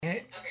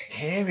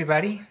Hey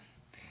everybody.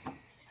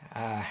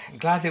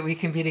 Glad that we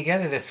can be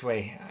together this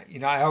way.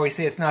 I always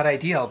say it's not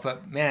ideal,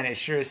 but man, it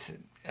sure is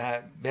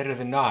better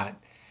than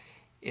not.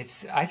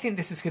 I think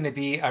this is going to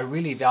be a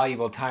really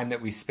valuable time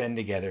that we spend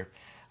together.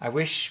 I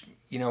wish,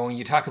 when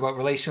you talk about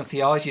relational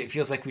theology, it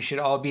feels like we should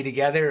all be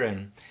together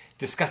and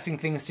discussing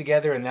things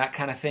together and that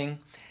kind of thing.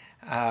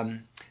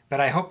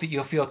 But I hope that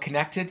you'll feel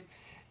connected.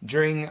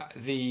 During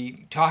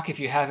the talk, if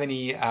you have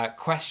any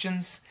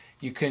questions,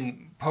 you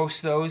can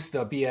post those.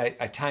 There'll be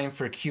a time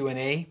for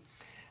Q&A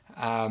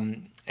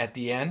at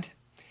the end.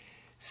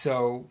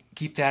 So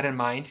keep that in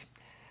mind.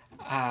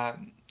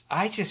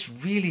 I just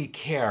really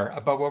care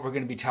about what we're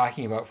going to be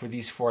talking about for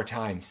these 4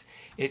 times.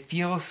 It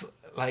feels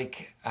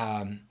like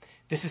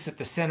this is at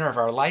the center of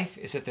our life.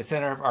 It's at the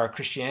center of our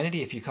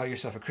Christianity, if you call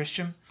yourself a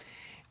Christian.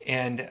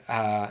 And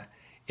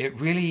it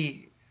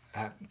really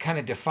kind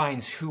of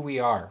defines who we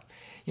are.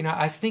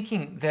 I was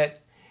thinking that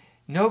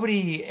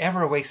nobody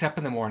ever wakes up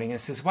in the morning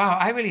and says, wow,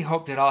 I really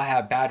hope that I'll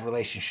have bad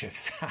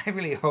relationships. I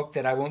really hope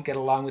that I won't get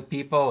along with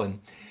people and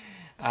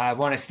I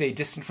want to stay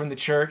distant from the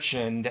church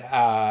and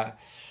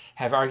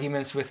have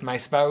arguments with my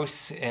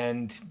spouse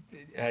and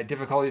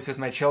difficulties with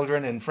my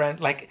children and friends.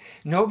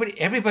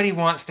 Everybody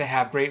wants to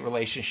have great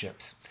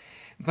relationships.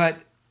 But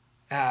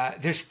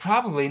there's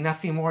probably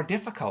nothing more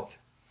difficult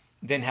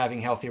than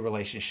having healthy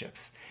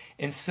relationships.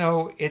 And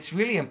so it's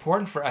really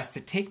important for us to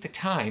take the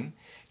time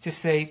to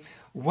say,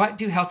 what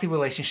do healthy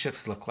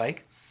relationships look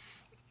like?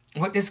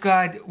 What does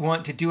God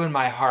want to do in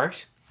my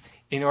heart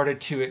in order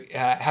to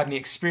have me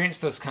experience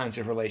those kinds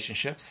of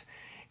relationships?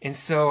 And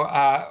so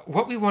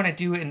what we want to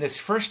do in this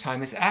first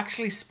time is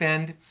actually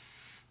spend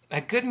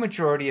a good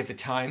majority of the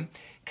time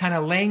kind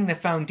of laying the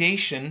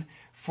foundation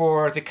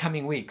for the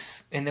coming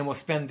weeks. And then we'll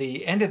spend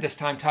the end of this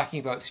time talking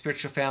about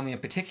spiritual family in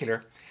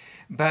particular.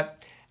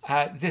 But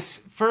this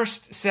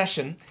first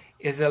session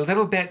is a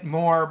little bit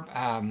more,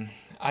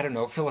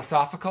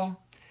 philosophical.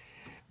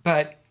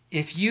 But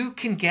if you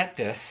can get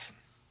this,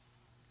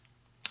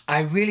 I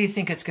really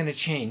think it's going to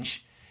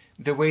change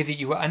the way that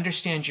you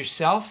understand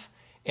yourself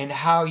and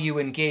how you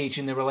engage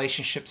in the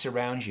relationships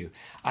around you.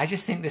 I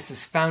just think this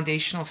is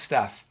foundational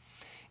stuff.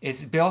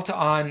 It's built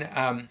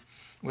on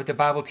what the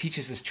Bible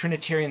teaches as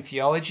Trinitarian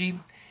theology.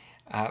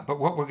 But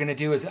what we're going to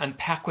do is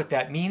unpack what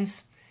that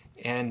means.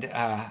 And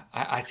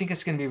I think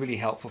it's going to be really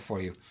helpful for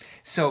you.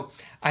 So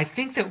I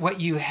think that what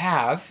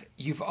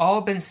you've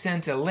all been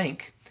sent a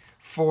link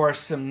for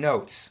some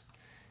notes.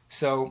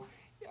 So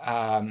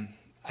I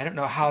don't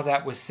know how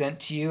that was sent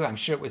to you. I'm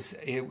sure it was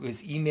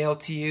emailed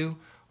to you,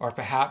 or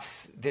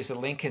perhaps there's a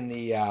link in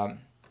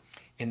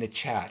the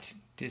chat.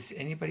 Does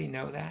anybody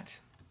know that?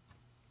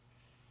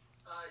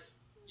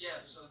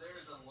 Yes, so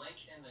there's a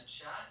link in the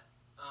chat.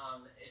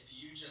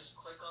 If you just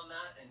click on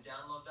that and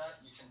download that,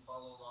 you can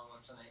follow along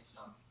with tonight's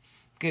talk.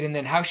 Good, and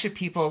then how should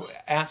people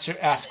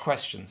ask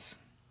questions?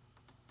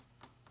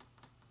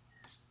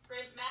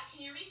 Matt,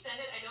 can you resend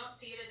it? I don't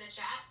see it in the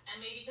chat, and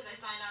maybe because I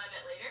signed on a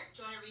bit later.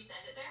 Do you want to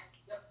resend it there?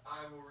 Yep,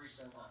 I will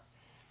resend that.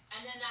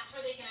 And then that's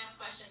where they can ask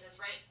questions, is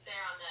right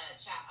there on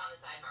the chat, on the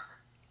sidebar.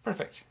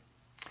 Perfect.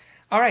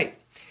 All right,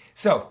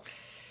 so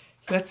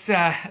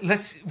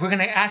we're going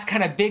to ask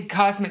kind of big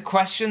cosmic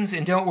questions,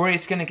 and don't worry,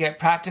 it's going to get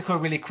practical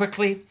really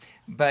quickly.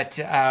 But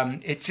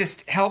it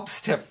just helps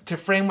to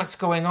frame what's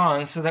going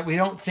on so that we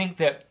don't think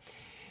that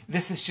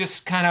this is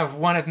just kind of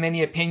one of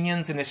many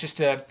opinions and it's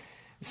just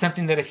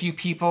something that a few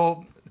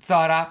people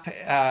thought up.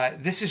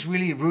 This is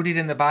really rooted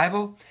in the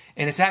Bible,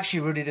 and it's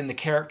actually rooted in the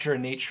character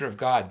and nature of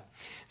God.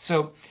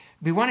 So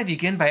we want to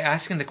begin by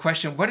asking the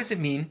question, what does it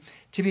mean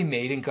to be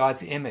made in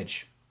God's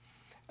image?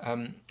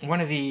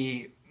 One of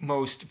the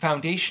most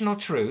foundational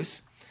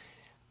truths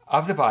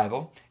of the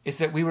Bible is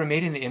that we were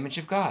made in the image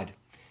of God.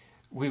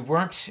 We're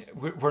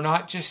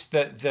not just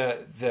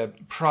the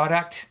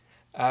product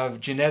of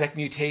genetic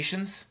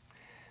mutations.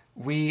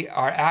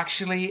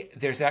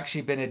 There's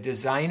actually been a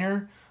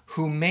designer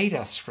who made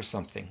us for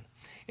something.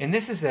 And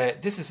this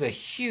is a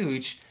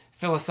huge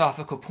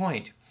philosophical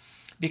point,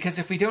 because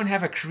if we don't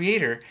have a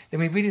creator, then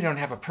we really don't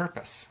have a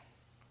purpose.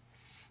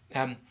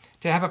 To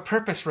have a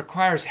purpose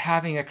requires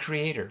having a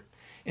creator.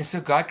 And so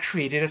God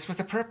created us with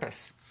a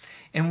purpose.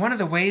 And one of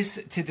the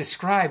ways to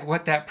describe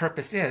what that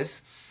purpose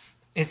is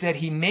that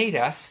he made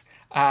us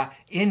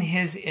in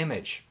his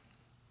image.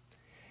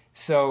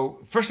 So,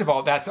 first of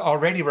all, that's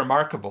already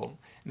remarkable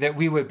that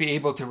we would be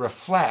able to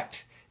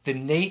reflect the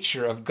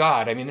nature of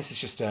God. I mean, this is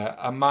just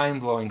a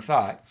mind-blowing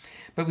thought.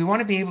 But we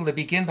want to be able to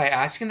begin by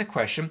asking the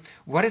question,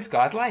 what is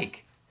God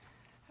like?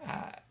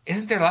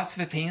 Isn't there lots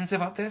of opinions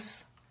about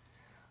this?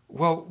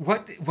 Well,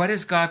 what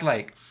is God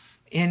like?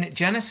 In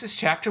Genesis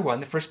chapter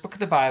 1, the first book of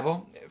the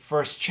Bible,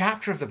 first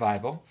chapter of the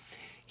Bible,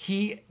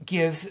 he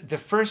gives the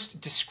first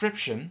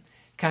description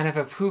kind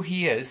of who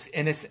he is,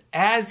 and it's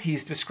as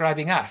he's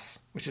describing us,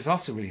 which is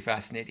also really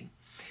fascinating.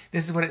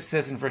 This is what it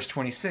says in verse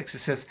 26. It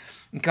says,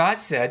 God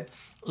said,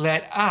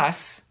 let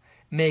us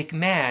make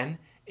man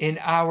in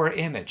our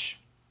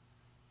image.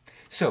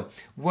 So,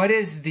 what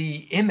is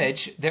the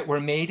image that we're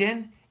made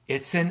in?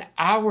 It's an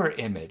our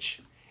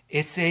image.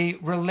 It's a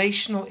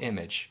relational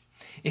image.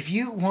 If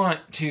you want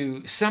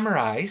to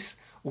summarize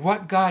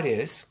what God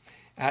is,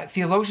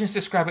 theologians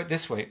describe it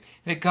this way,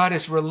 that God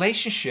is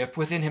relationship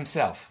within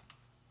himself.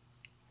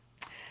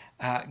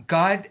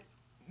 God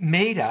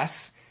made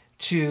us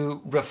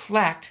to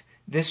reflect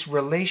this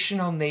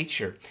relational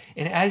nature.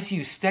 And as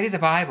you study the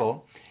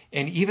Bible,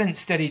 and even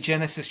study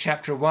Genesis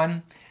chapter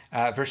 1,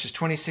 verses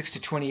 26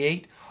 to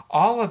 28,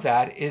 all of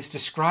that is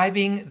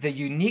describing the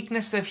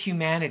uniqueness of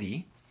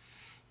humanity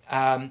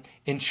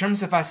in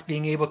terms of us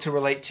being able to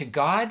relate to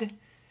God,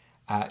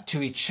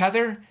 to each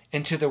other,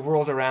 and to the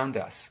world around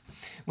us.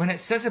 When it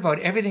says about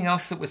everything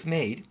else that was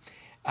made,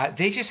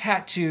 they just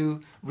had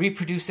to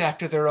reproduce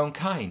after their own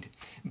kind.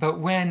 But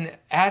when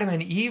Adam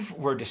and Eve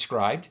were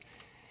described,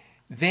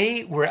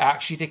 they were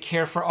actually to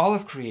care for all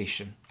of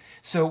creation.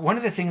 So one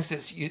of the things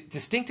that's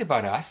distinct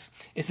about us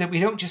is that we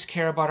don't just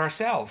care about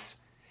ourselves.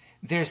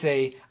 There's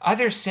a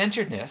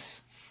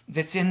other-centeredness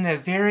that's in the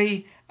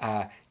very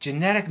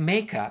genetic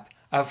makeup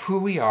of who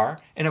we are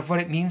and of what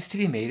it means to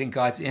be made in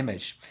God's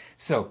image.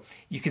 So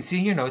you can see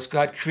in your notes,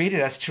 God created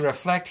us to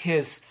reflect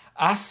his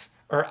us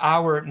or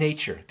our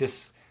nature,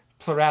 this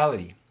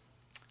plurality.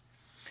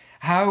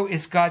 How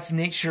is God's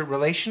nature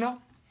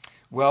relational?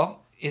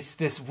 Well, it's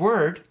this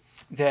word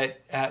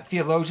that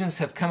theologians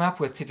have come up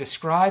with to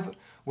describe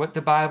what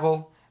the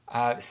Bible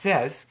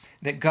says,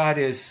 that God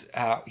is,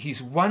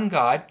 he's one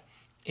God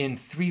in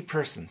three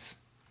persons.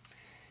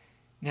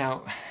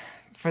 Now,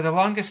 for the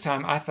longest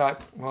time, I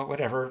thought, well,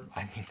 whatever,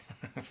 I mean,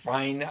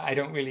 fine, I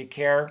don't really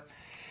care.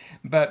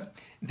 But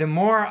the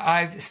more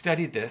I've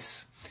studied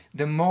this,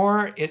 the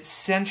more it's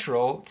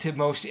central to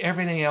most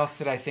everything else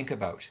that I think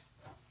about.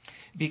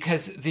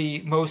 Because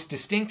the most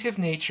distinctive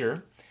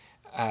nature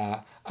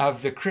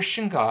of the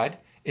Christian God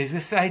is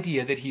this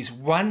idea that he's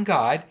one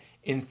God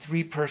in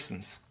three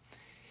persons.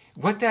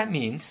 What that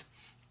means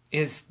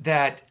is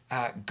that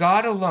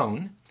God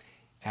alone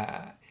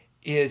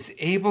is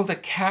able to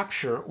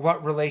capture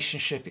what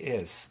relationship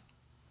is.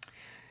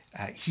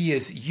 He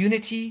is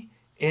unity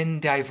in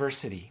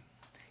diversity.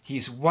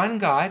 He's one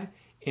God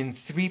in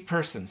three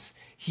persons.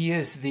 He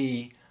is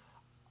the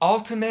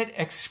ultimate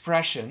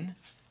expression,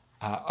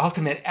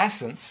 ultimate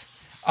essence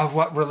of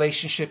what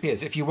relationship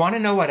is. If you want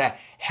to know what a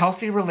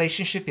healthy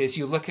relationship is,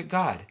 you look at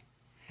God.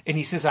 And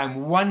he says,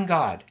 I'm one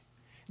God.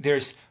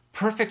 There's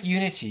perfect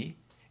unity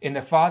in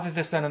the Father,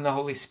 the Son, and the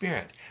Holy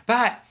Spirit.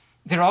 But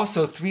they're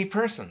also three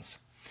persons.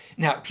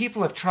 Now,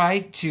 people have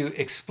tried to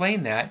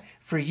explain that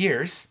for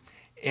years.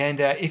 And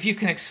if you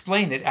can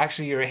explain it,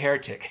 actually you're a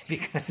heretic,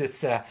 because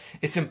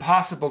it's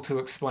impossible to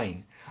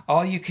explain.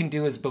 All you can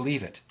do is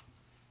believe it.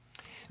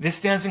 This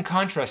stands in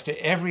contrast to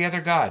every other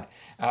God.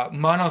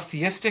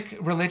 Monotheistic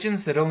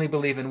religions that only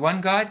believe in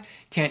one God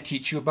can't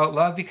teach you about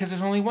love because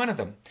there's only one of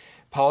them.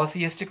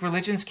 Polytheistic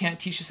religions can't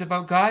teach us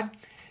about God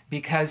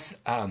because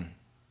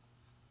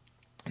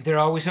they're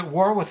always at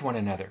war with one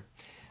another.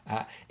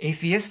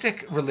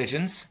 Atheistic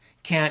religions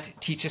can't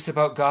teach us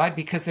about God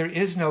because there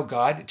is no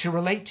God to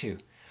relate to.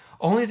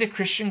 Only the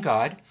Christian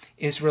God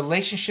is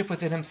relationship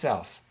within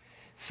himself.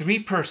 Three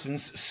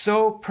persons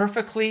so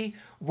perfectly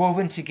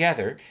woven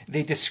together,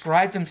 they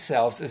describe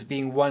themselves as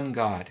being one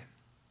God.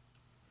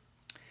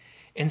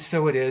 And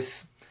so it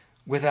is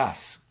with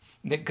us,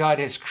 that God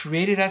has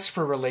created us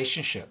for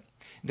relationship,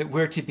 that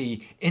we're to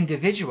be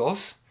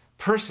individuals,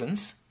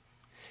 persons,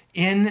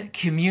 in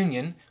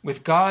communion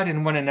with God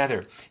and one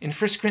another. In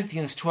 1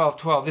 Corinthians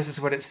 12:12, this is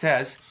what it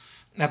says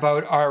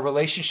about our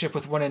relationship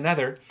with one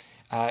another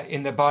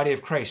in the body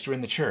of Christ or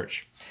in the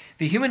church.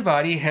 The human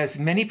body has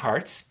many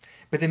parts,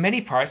 but the many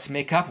parts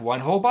make up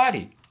one whole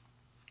body.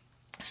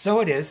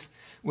 So it is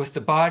with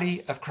the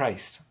body of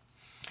Christ.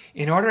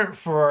 In order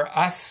for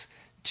us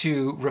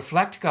to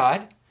reflect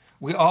God,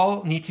 we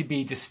all need to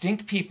be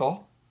distinct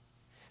people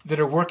that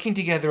are working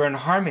together in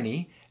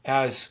harmony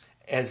as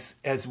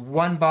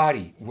one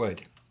body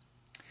would.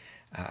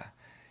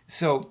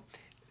 So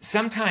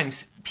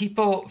sometimes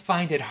people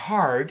find it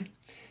hard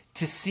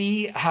to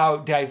see how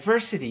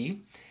diversity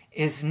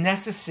is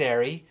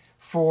necessary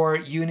for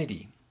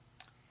unity.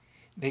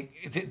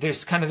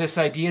 There's kind of this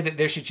idea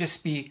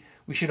that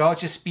we should all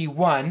just be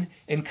one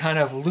and kind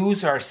of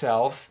lose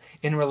ourselves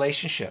in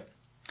relationship.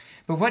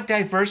 But what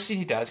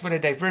diversity does, what a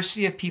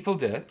diversity of people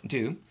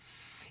do,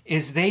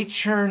 is they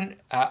turn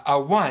a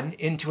one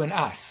into an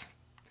us.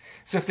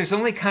 So if there's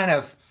only kind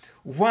of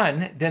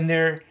one, then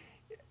there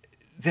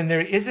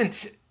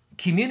isn't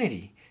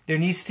community. There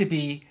needs to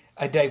be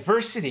a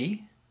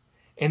diversity,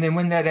 and then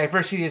when that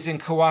diversity is in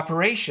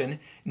cooperation,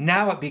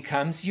 now it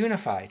becomes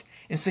unified.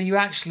 And so you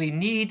actually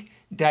need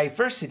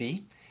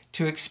diversity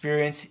to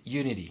experience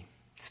unity.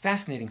 It's a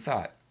fascinating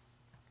thought.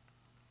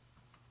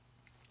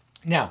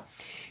 Now,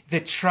 the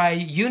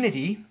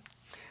triunity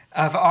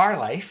of our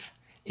life,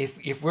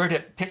 if we're to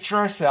picture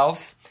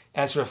ourselves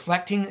as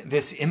reflecting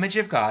this image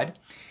of God,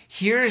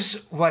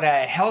 here's what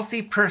a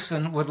healthy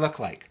person would look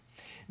like.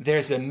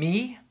 There's a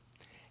me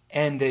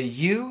and a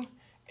you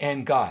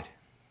and God.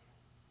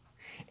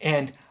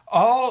 And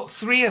all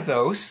three of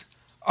those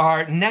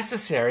are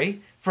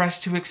necessary for us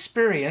to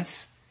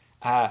experience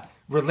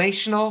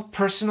relational,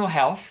 personal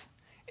health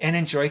and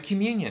enjoy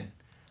communion.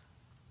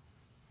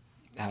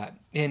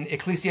 In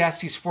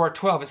Ecclesiastes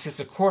 4:12, it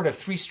says a cord of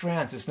 3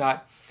 strands is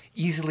not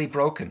easily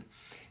broken,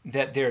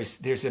 that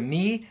there's a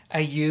me, a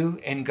you,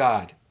 and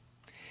God.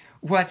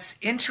 What's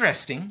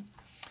interesting,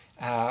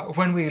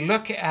 when we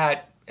look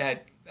at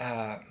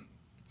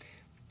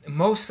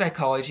most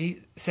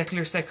psychology,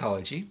 secular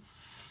psychology,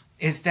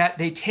 is that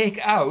they take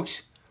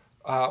out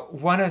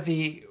one of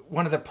the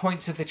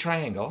points of the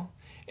triangle,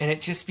 and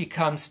it just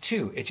becomes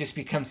 2. It just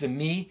becomes a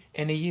me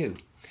and a you.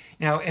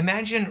 Now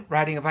imagine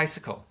riding a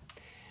bicycle.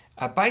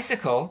 A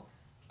bicycle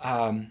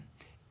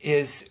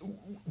is,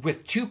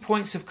 with 2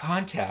 points of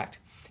contact,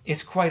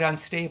 is quite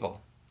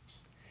unstable.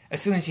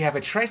 As soon as you have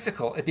a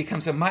tricycle, it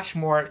becomes a much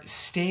more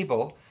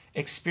stable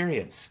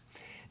experience.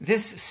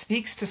 This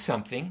speaks to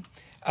something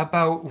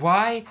about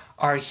why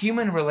our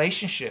human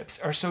relationships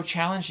are so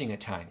challenging at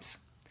times.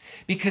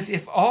 Because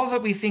if all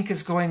that we think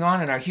is going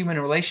on in our human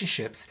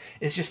relationships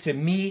is just a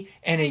me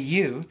and a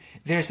you,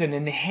 there's an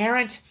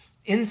inherent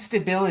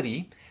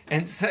instability,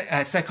 and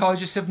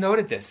psychologists have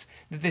noted this,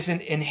 that there's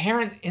an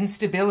inherent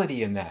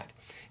instability in that.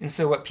 And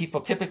so what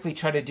people typically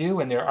try to do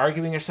when they're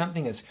arguing or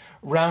something is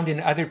round in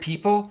other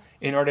people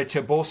in order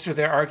to bolster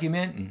their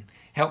argument and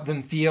help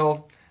them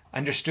feel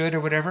understood or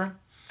whatever.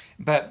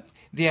 But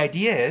the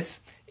idea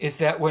is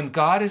that when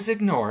God is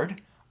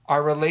ignored,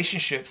 our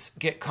relationships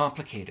get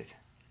complicated.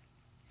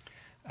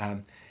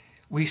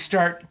 We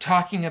start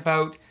talking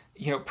about,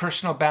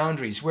 personal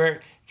boundaries,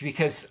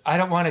 because I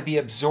don't want to be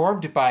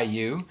absorbed by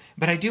you,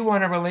 but I do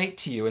want to relate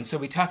to you. And so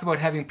we talk about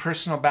having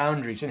personal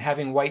boundaries and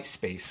having white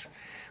space,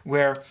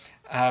 where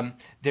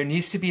there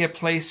needs to be a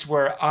place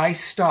where I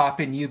stop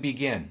and you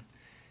begin.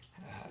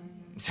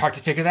 It's hard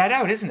to figure that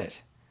out, isn't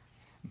it?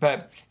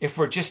 But if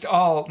we're just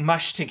all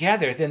mushed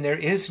together, then there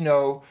is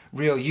no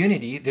real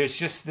unity. There's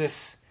just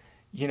this,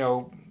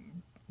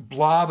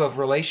 blob of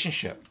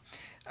relationship.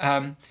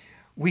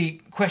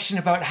 We question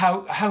about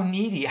how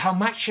needy, how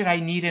much should I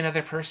need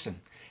another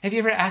person? Have you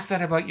ever asked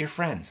that about your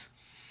friends?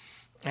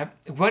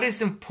 What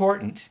is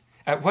important?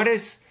 What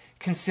is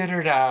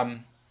considered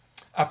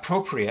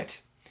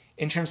appropriate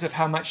in terms of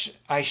how much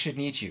I should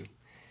need you?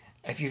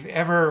 If you've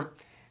ever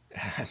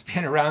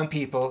been around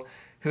people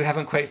who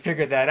haven't quite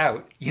figured that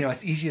out,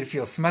 it's easy to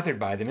feel smothered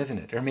by them, isn't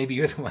it? Or maybe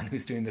you're the one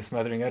who's doing the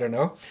smothering, I don't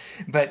know.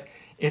 But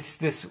it's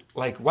this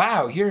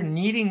wow, you're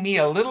needing me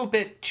a little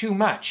bit too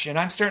much, and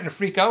I'm starting to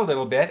freak out a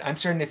little bit. I'm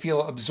starting to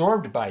feel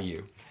absorbed by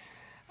you.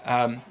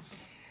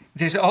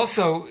 There's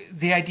also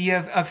the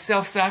idea of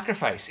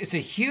self-sacrifice. It's a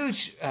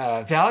huge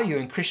value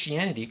in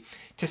Christianity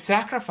to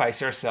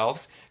sacrifice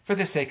ourselves for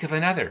the sake of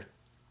another.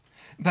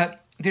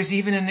 But there's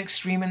even an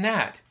extreme in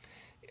that.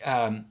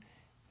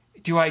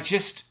 Do I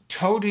just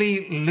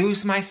totally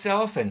lose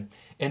myself and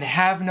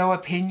have no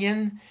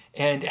opinion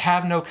and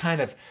have no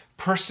kind of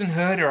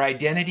personhood or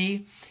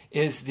identity?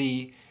 Is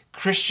the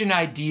Christian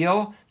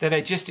ideal that I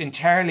just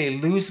entirely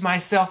lose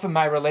myself in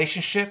my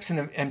relationships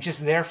and am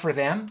just there for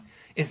them?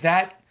 Is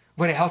that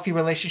what a healthy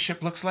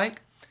relationship looks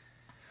like?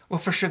 Well,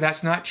 for sure,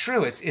 that's not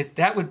true.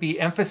 That would be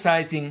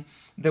emphasizing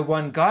the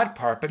one God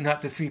part, but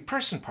not the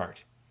 3-person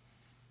part.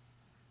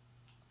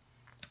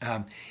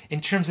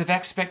 In terms of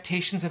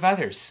expectations of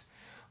others,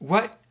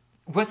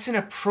 what's an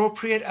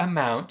appropriate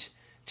amount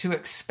to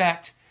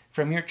expect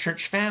from your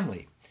church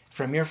family,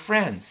 from your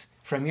friends,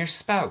 from your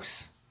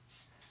spouse?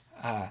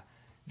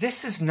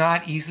 This is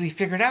not easily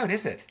figured out,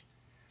 is it?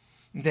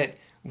 That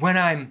when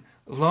I'm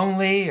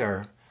lonely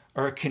or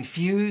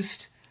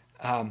confused,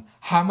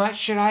 how much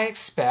should I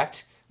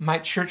expect my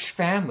church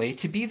family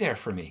to be there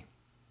for me?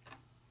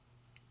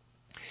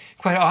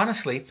 Quite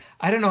honestly,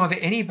 I don't know of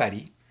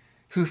anybody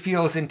who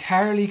feels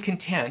entirely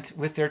content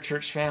with their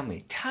church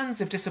family. Tons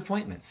of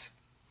disappointments.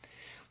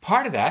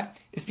 Part of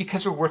that is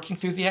because we're working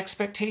through the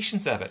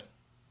expectations of it.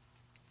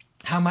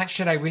 How much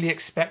should I really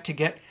expect to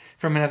get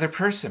from another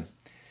person?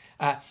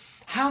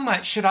 How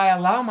much should I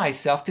allow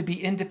myself to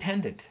be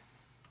independent?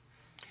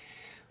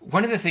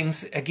 One of the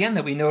things, again,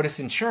 that we notice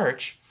in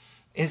church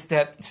is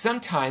that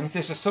sometimes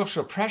there's a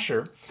social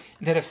pressure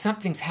that if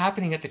something's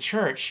happening at the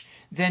church,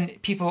 then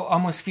people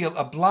almost feel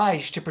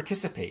obliged to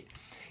participate.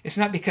 It's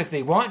not because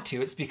they want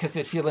to, it's because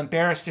they feel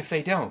embarrassed if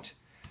they don't.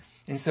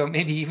 And so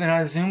maybe even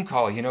on a Zoom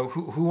call,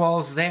 who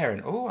all's there?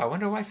 And, I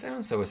wonder why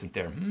so-and-so isn't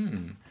there.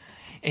 And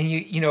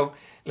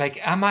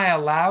am I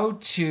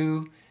allowed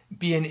to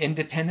be an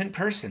independent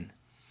person?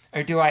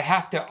 Or do I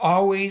have to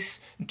always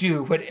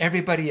do what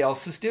everybody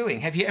else is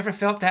doing? Have you ever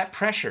felt that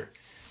pressure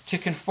to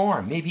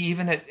conform, maybe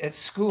even at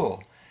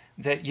school,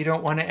 that you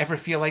don't want to ever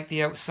feel like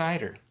the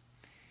outsider?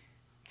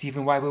 It's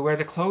even why we wear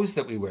the clothes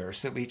that we wear,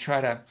 so we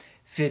try to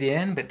fit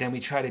in, but then we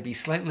try to be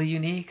slightly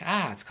unique.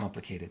 It's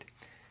complicated.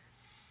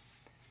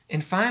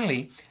 And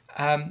finally,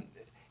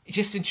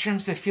 just in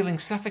terms of feeling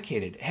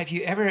suffocated, have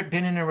you ever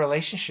been in a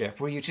relationship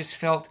where you just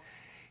felt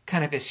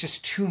kind of, it's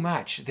just too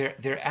much,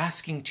 they're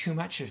asking too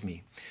much of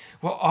me?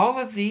 Well, all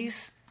of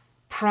these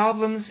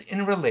problems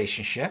in a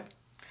relationship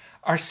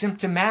are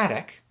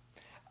symptomatic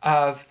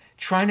of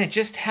trying to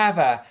just have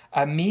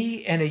a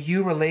me and a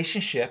you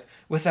relationship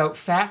without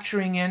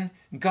factoring in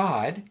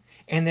God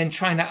and then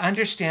trying to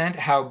understand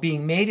how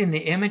being made in the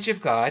image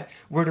of God,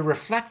 we're to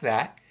reflect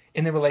that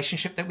in the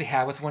relationship that we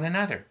have with one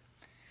another.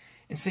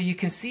 And so you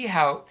can see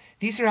how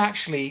these are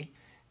actually,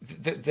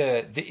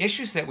 the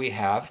issues that we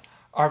have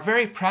are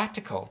very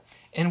practical.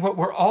 And what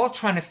we're all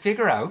trying to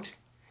figure out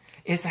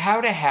is how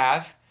to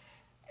have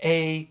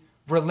a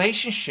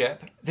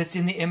relationship that's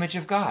in the image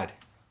of God.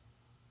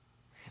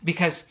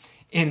 Because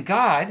in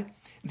God,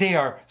 they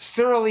are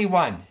thoroughly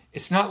one.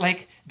 It's not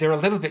like they're a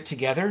little bit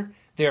together.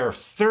 They're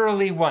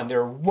thoroughly one.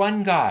 They're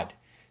one God.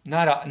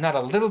 Not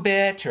a little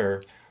bit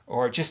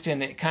or just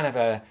in a kind of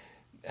a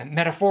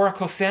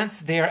metaphorical sense.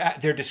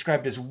 They're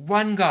described as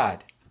one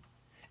God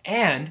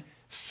and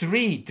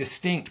three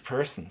distinct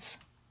persons.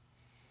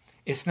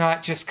 It's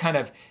not just kind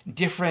of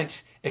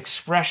different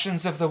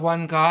expressions of the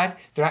one God.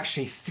 They're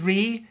actually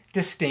three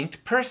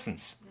distinct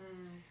persons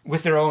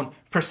with their own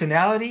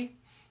personality,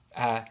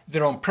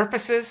 their own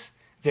purposes.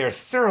 They're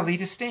thoroughly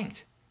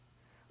distinct.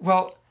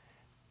 Well,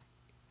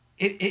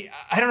 I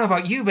don't know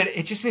about you, but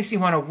it just makes me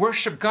want to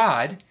worship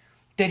God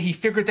that he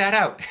figured that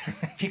out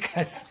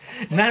because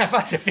none of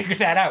us have figured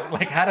that out.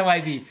 Like, how do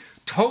I be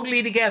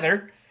totally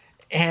together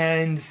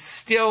and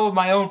still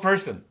my own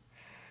person?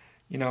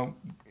 You know,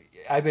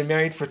 I've been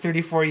married for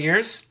 34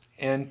 years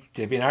and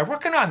Debbie and I are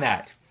working on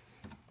that.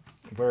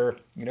 We're,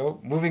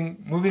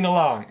 moving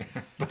along,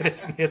 but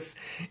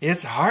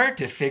it's hard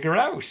to figure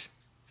out.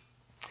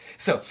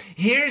 So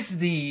here's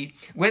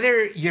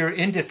whether you're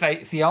into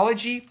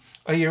theology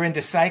or you're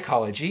into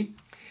psychology,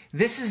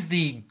 this is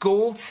the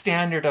gold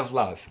standard of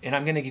love. And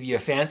I'm going to give you a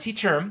fancy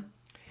term,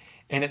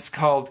 and it's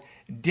called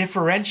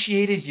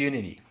differentiated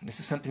unity.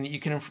 This is something that you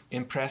can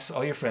impress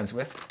all your friends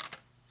with.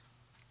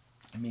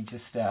 Let me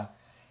just,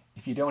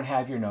 if you don't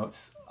have your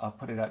notes, I'll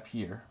put it up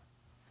here.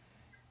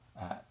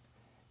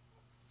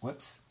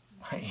 Whoops,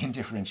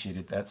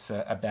 indifferentiated, that's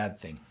a bad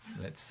thing.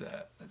 Let's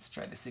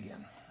try this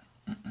again.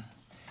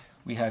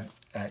 We have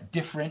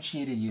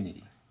differentiated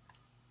unity.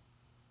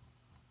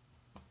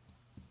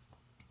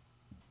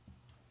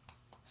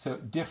 So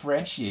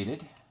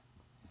differentiated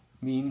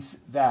means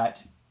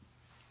that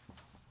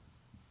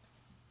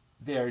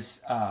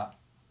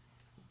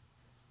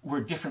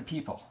we're different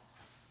people.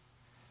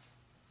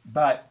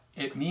 But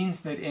it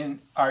means that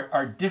in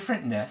our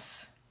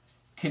differentness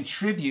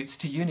contributes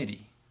to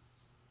unity.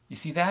 You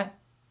see that?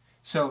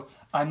 So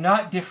I'm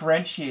not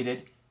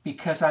differentiated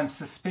because I'm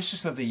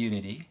suspicious of the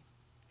unity.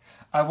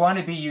 I want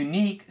to be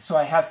unique so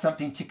I have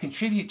something to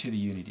contribute to the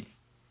unity.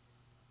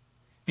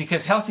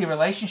 Because healthy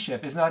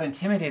relationship is not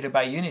intimidated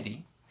by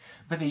unity,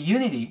 but the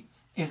unity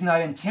is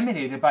not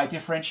intimidated by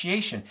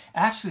differentiation.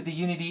 Actually, the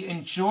unity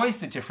enjoys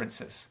the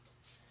differences.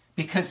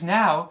 Because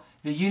now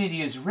the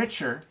unity is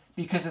richer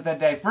because of the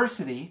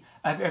diversity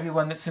of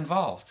everyone that's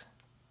involved.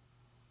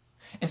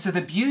 And so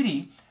the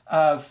beauty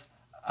of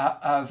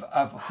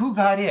who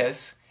God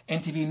is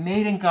and to be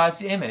made in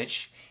God's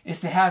image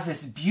is to have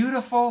this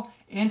beautiful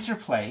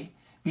interplay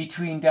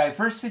between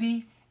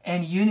diversity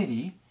and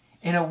unity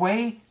in a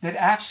way that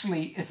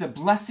actually is a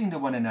blessing to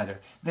one another.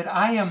 That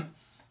I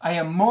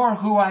am more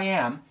who I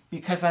am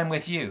because I'm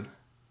with you.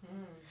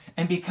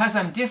 And because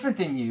I'm different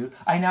than you,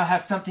 I now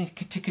have something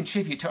to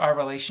contribute to our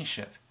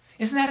relationship.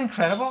 Isn't that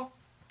incredible?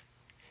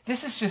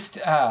 This is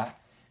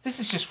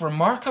just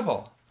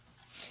remarkable.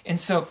 And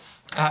so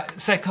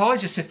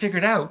psychologists have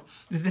figured out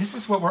that this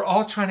is what we're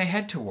all trying to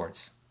head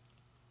towards.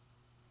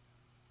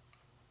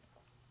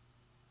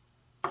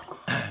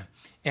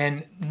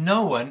 And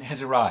no one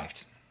has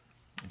arrived,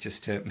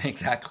 just to make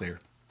that clear.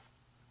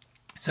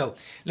 So,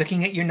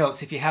 looking at your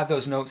notes, if you have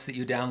those notes that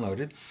you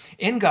downloaded,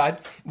 in God,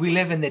 we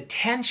live in the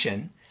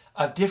tension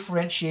of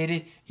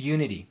differentiated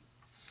unity.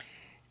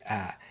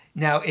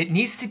 Now, it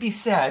needs to be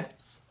said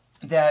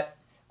that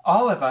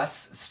all of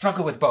us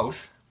struggle with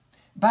both,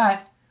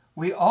 but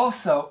we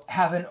also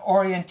have an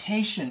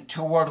orientation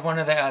toward one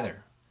or the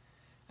other.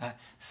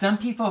 Some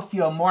people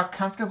feel more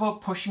comfortable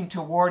pushing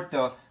toward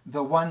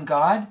the one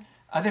God.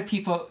 Other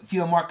people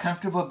feel more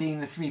comfortable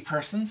being the three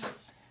persons.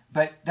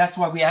 But that's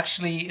why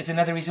is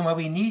another reason why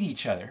we need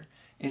each other,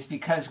 is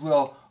because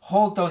we'll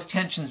hold those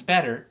tensions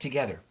better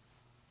together.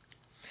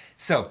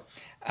 So,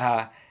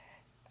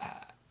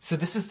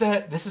 this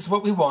is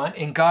what we want,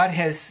 and God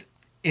has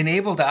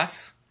enabled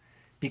us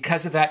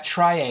because of that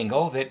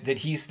triangle, that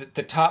he's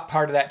the top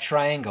part of that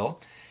triangle.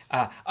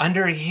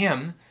 Under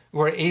him,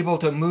 we're able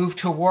to move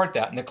toward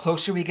that. And the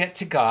closer we get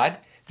to God,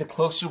 the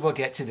closer we'll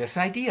get to this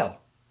ideal.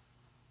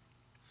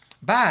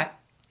 But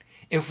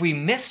if we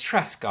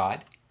mistrust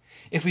God,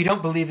 if we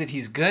don't believe that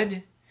he's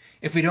good,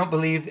 if we don't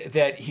believe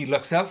that he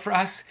looks out for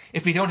us,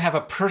 if we don't have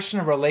a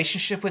personal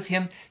relationship with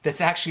him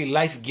that's actually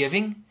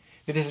life-giving,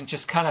 that isn't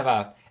just kind of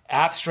a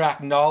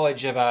abstract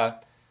knowledge of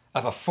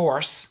a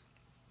force,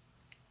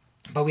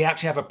 but we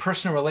actually have a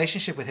personal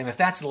relationship with him, if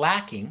that's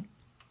lacking,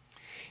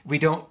 we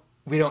don't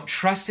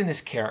trust in his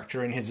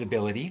character and his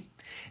ability,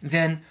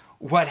 then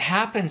what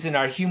happens in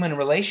our human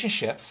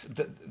relationships,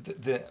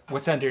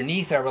 what's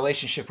underneath our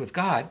relationship with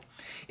God,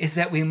 is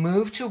that we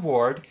move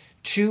toward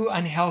two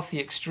unhealthy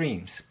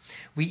extremes.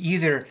 We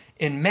either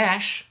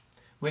enmesh,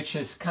 which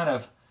is kind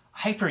of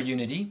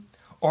hyper-unity,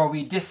 or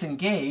we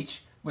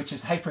disengage, which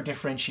is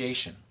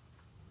hyper-differentiation.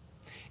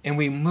 And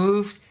we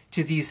move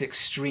to these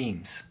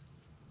extremes.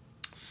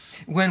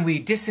 When we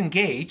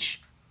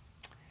disengage,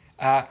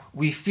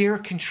 we fear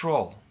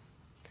control.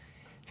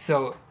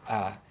 So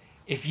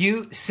if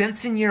you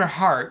sense in your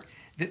heart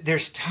that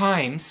there's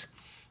times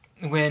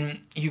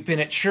when you've been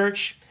at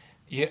church,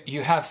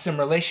 you have some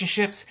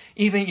relationships,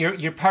 even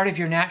you're part of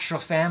your natural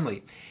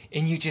family,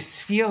 and you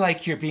just feel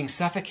like you're being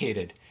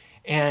suffocated,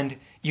 and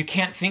you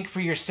can't think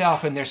for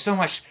yourself, and there's so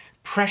much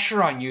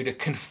pressure on you to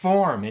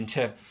conform and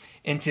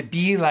to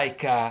be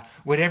like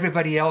what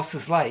everybody else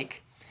is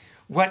like.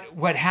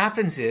 What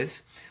happens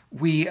is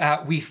we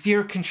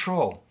fear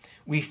control.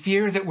 We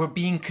fear that we're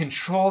being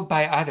controlled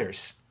by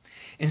others.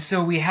 And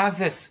so we have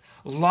this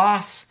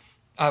loss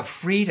of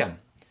freedom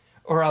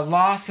or a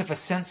loss of a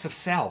sense of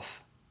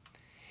self.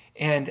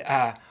 And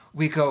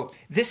we go,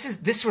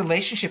 this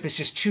relationship is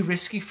just too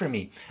risky for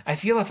me. I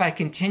feel if I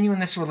continue in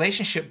this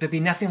relationship, there'll be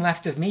nothing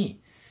left of me.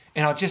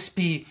 And I'll just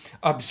be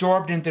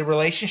absorbed into the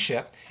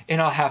relationship,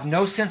 and I'll have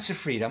no sense of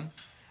freedom.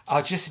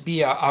 I'll just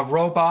be a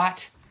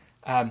robot,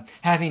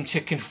 having to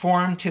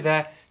conform to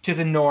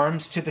the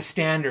norms, to the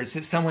standards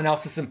that someone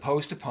else has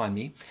imposed upon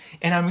me.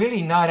 And I'm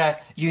really not a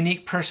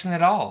unique person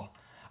at all.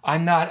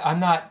 I'm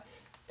not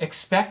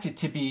expected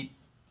to be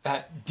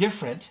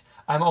different.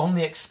 I'm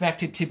only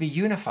expected to be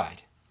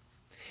unified.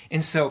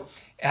 And so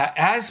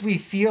as we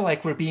feel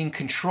like we're being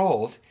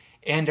controlled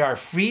and our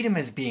freedom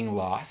is being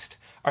lost,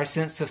 our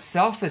sense of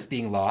self is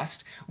being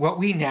lost, what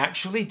we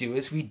naturally do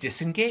is we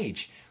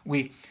disengage.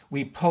 We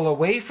pull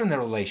away from the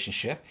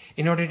relationship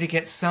in order to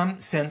get some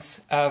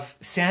sense of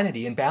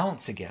sanity and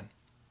balance again.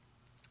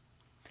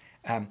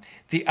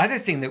 The other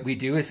thing that we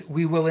do is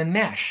we will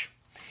enmesh.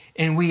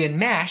 And we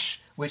enmesh,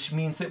 which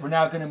means that we're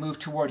now going to move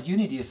toward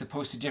unity as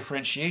opposed to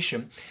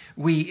differentiation.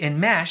 We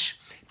enmesh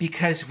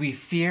because we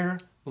fear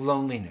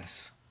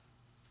loneliness.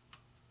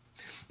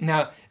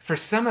 Now, for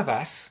some of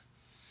us,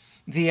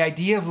 the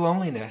idea of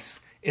loneliness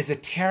is a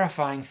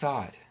terrifying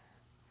thought.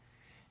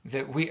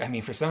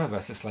 For some of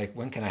us, it's like,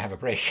 when can I have a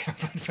break?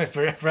 But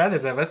for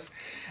others of us,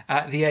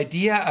 the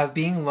idea of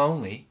being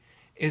lonely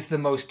is the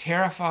most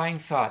terrifying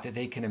thought that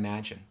they can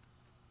imagine.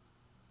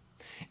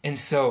 And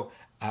so,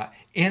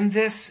 in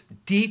this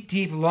deep,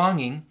 deep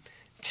longing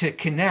to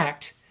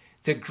connect,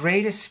 the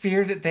greatest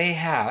fear that they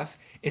have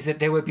is that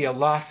there would be a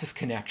loss of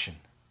connection.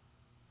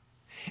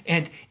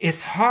 And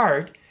it's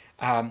hard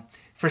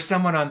for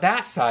someone on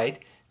that side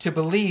to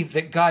believe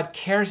that God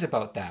cares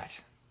about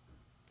that.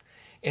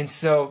 And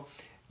so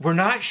we're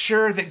not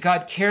sure that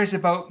God cares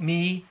about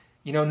me,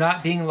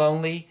 not being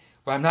lonely,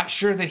 or I'm not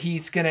sure that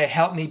he's going to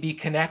help me be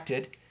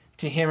connected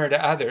to him or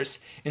to others.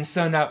 And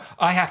so now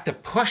I have to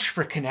push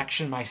for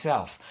connection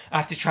myself. I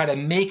have to try to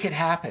make it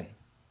happen.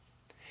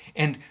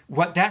 And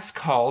what that's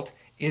called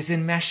is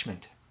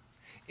enmeshment,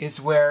 is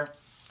where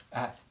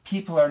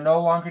people are no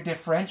longer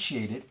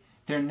differentiated.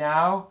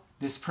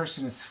 This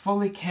person is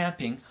fully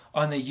camping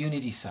on the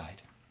unity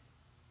side.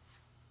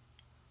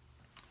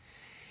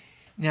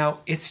 Now,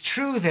 it's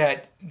true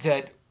that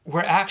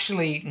we're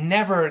actually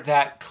never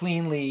that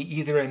cleanly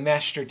either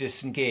enmeshed or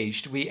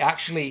disengaged. We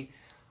actually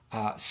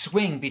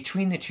swing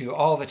between the two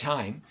all the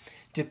time,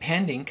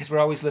 depending, because we're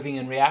always living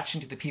in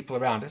reaction to the people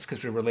around us,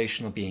 because we're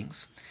relational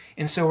beings.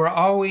 And so we're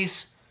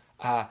always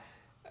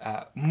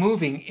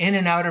moving in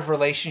and out of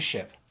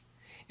relationship.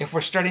 If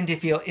we're starting to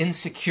feel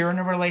insecure in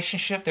a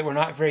relationship, that we're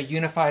not very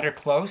unified or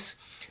close,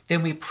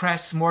 then we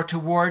press more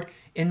toward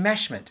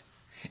enmeshment.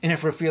 And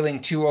if we're feeling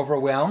too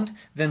overwhelmed,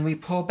 then we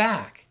pull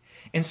back.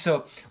 And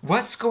so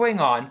what's going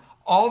on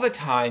all the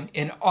time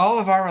in all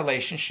of our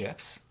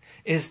relationships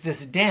is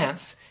this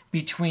dance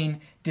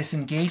between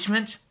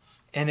disengagement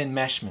and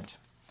enmeshment.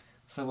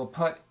 So we'll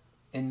put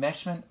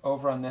enmeshment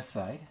over on this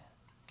side.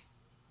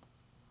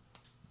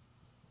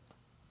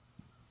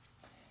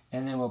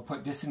 And then we'll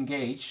put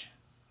disengage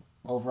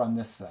over on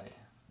this side.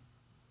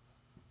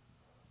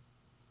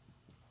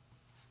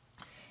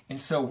 And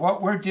so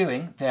what we're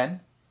doing then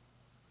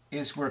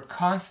is we're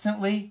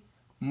constantly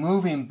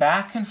moving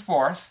back and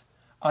forth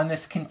on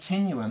this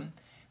continuum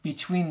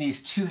between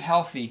these two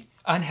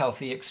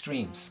unhealthy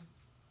extremes.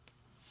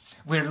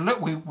 We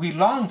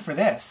long for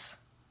this,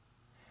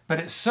 but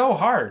it's so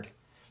hard,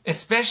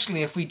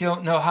 especially if we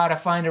don't know how to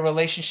find a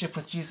relationship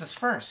with Jesus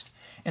first.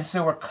 And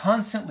so we're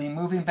constantly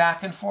moving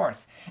back and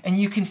forth. And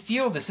you can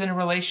feel this in a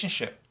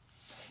relationship.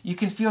 You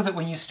can feel that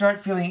when you start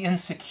feeling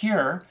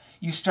insecure,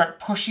 you start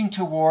pushing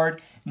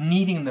toward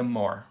needing them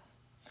more.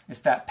 It's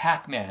that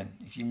Pac-Man,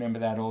 if you remember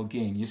that old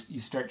game. You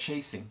start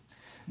chasing.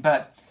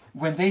 But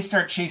when they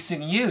start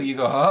chasing you, you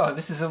go, oh,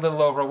 this is a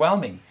little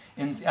overwhelming.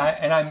 And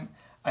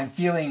I'm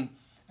feeling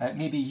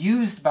maybe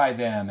used by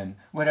them and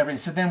whatever. And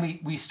so then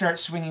we start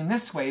swinging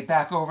this way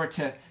back over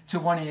to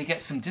wanting to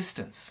get some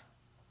distance.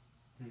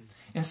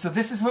 And so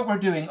this is what we're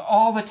doing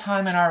all the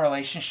time in our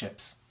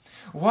relationships.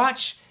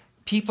 Watch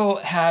people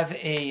have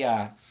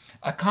a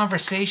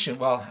conversation.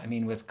 Well,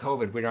 with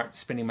COVID, we aren't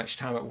spending much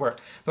time at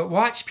work. But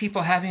watch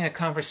people having a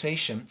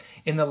conversation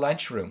in the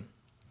lunchroom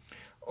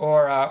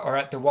or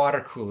at the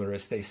water cooler,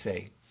 as they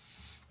say.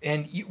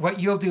 And what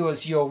you'll do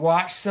is you'll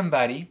watch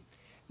somebody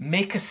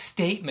make a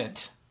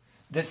statement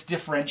that's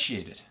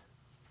differentiated.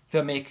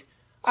 They'll make,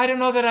 I don't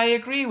know that I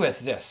agree with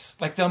this.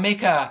 Like they'll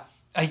make a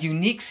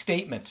unique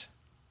statement.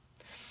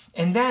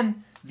 And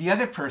then the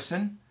other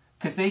person,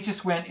 because they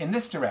just went in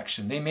this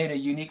direction, they made a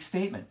unique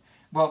statement.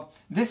 Well,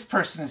 this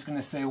person is going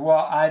to say,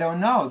 well, I don't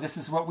know. This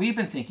is what we've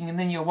been thinking. And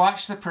then you'll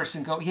watch the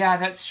person go, yeah,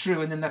 that's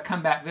true. And then they'll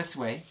come back this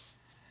way.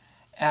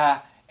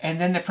 And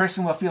then the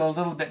person will feel a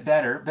little bit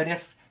better. But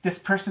if this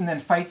person then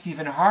fights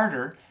even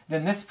harder,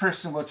 then this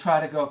person will try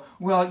to go,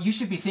 well, you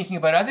should be thinking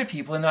about other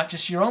people and not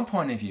just your own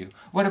point of view.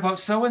 What about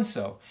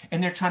so-and-so?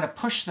 And they're trying to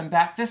push them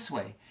back this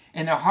way.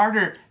 And the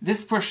harder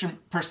this person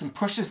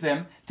pushes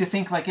them to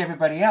think like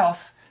everybody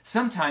else,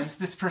 sometimes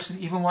this person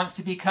even wants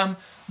to become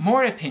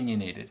more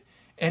opinionated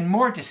and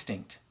more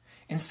distinct.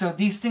 And so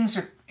these things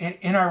are,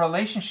 in our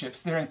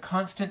relationships, they're in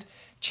constant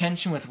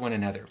tension with one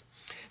another.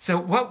 So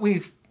what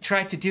we've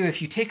tried to do,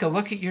 if you take a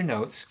look at your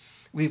notes,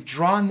 we've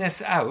drawn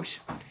this out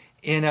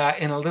in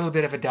a little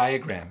bit of a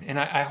diagram. And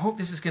I hope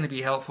this is going to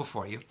be helpful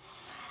for you.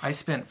 I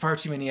spent far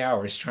too many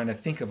hours trying to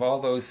think of all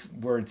those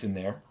words in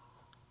there.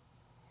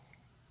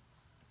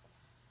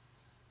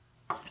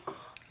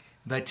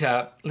 But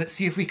let's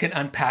see if we can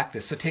unpack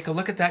this. So take a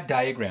look at that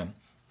diagram.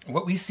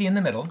 What we see in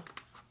the middle,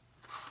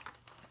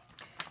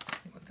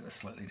 we'll do a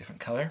slightly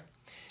different color.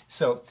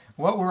 So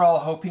what we're all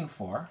hoping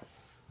for,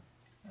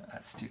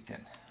 that's too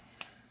thin.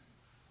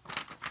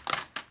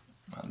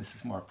 Well, this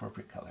is more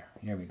appropriate color.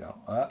 Here we go.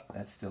 Oh,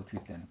 that's still too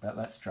thin, but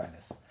let's try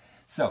this.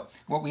 So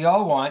what we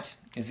all want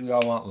is we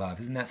all want love.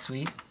 Isn't that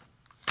sweet?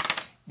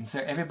 And so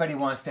everybody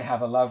wants to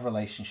have a love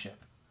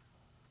relationship.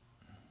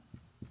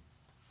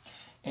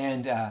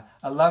 And a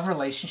love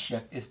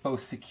relationship is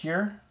both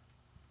secure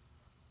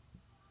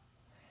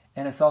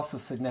and it's also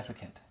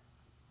significant.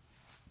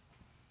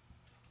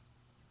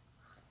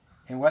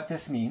 And what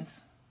this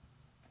means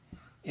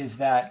is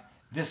that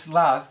this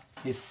love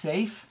is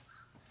safe,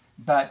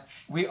 but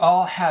we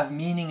all have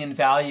meaning and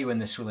value in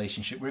this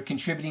relationship. We're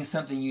contributing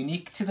something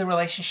unique to the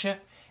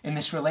relationship, and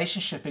this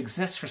relationship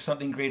exists for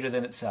something greater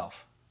than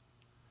itself.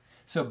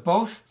 So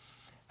both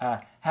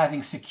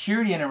having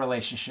security in a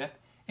relationship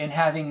and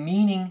having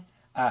meaning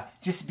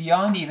just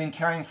beyond even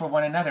caring for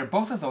one another,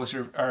 both of those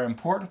are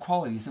important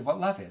qualities of what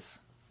love is.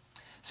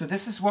 So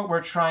this is what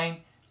we're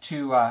trying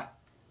to,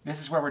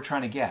 this is where we're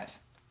trying to get.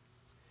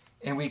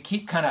 And we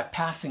keep kind of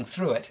passing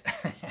through it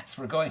as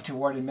we're going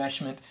toward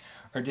enmeshment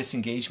or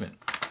disengagement.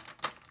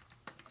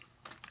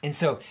 And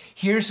so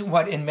here's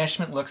what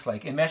enmeshment looks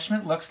like.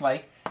 Enmeshment looks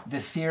like the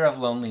fear of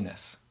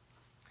loneliness.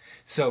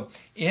 So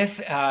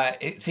if,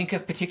 think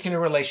of particular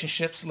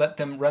relationships, let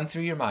them run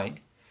through your mind.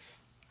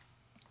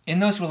 In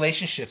those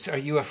relationships, are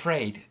you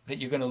afraid that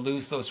you're going to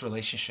lose those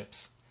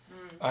relationships?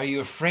 Are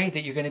you afraid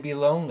that you're going to be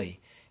lonely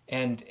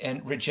and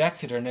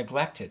rejected or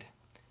neglected?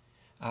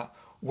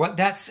 What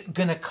that's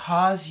going to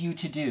cause you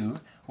to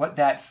do, what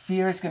that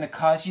fear is going to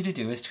cause you to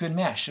do, is to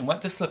enmesh. And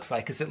what this looks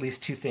like is at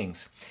least two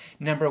things.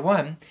 Number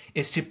one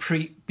is to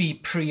be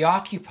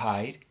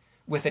preoccupied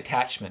with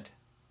attachment.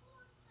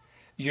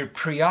 You're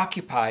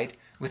preoccupied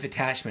with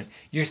attachment.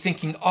 You're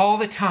thinking all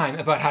the time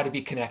about how to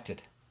be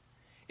connected.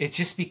 It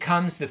just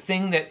becomes the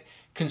thing that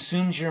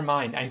consumes your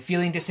mind. I'm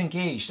feeling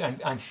disengaged.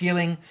 I'm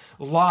feeling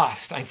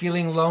lost. I'm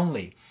feeling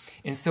lonely.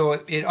 And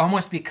so it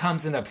almost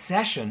becomes an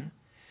obsession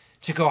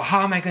to go, how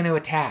am I going to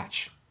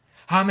attach?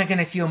 How am I going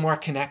to feel more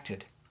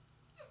connected?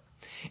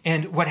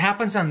 And what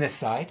happens on this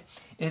side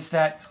is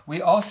that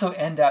we also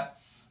end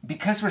up,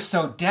 because we're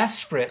so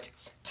desperate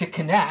to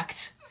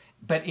connect,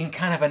 but in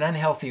kind of an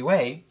unhealthy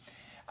way,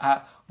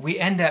 we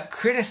end up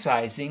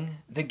criticizing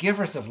the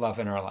givers of love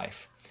in our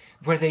life,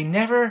 where they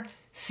never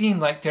seem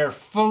like they're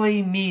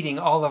fully meeting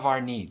all of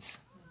our needs.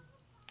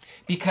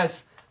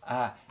 Because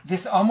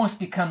this almost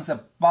becomes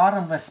a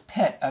bottomless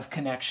pit of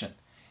connection.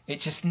 It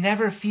just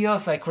never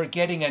feels like we're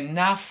getting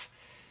enough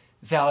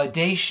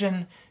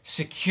validation,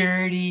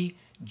 security,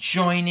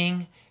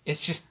 joining. It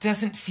just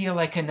doesn't feel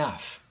like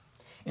enough.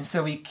 And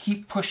so we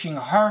keep pushing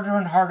harder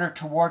and harder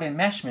toward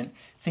enmeshment,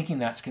 thinking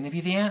that's going to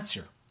be the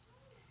answer.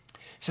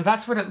 So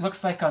that's what it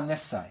looks like on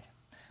this side.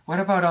 What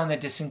about on the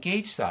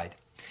disengaged side?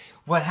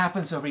 What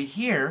happens over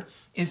here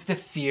is the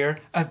fear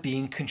of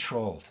being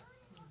controlled.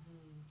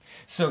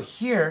 So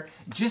here,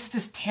 just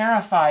as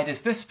terrified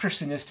as this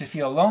person is to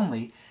feel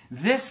lonely,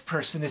 this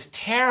person is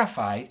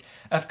terrified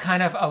of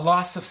kind of a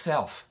loss of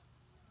self.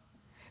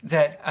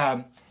 That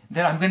I'm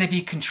going to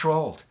be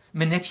controlled,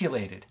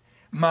 manipulated.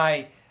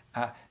 My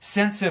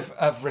sense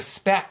of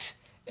respect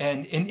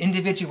and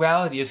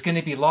individuality is going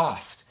to be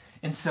lost.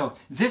 And so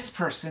this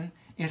person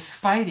is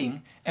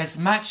fighting as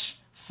much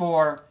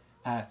for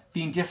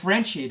being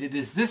differentiated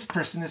as this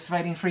person is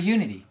fighting for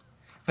unity.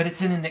 But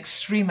it's in an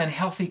extreme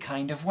unhealthy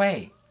kind of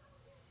way.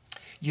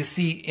 You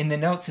see in the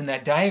notes in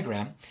that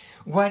diagram,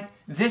 what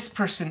this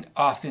person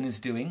often is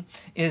doing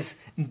is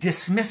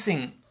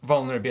dismissing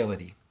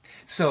vulnerability.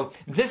 So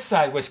this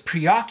side was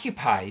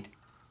preoccupied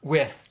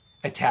with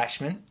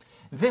attachment.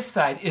 This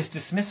side is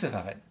dismissive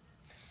of it.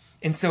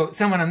 And so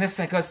someone on this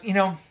side goes,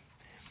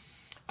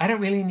 I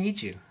don't really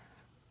need you.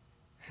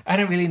 I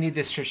don't really need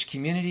this church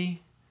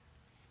community.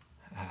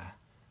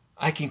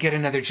 I can get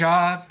another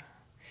job.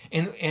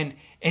 And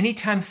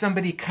anytime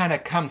somebody kind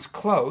of comes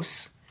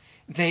close,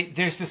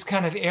 there's this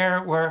kind of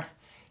air where,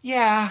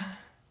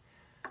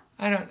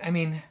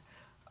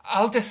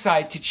 I'll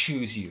decide to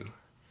choose you.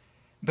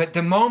 But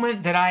the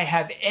moment that I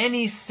have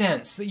any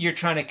sense that you're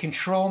trying to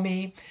control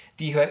me,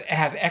 that you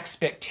have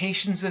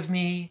expectations of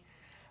me,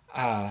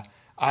 I'm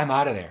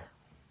out of there.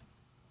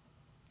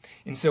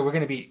 And so we're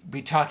going to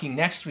be talking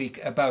next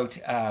week about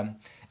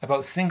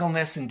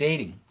singleness and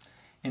dating.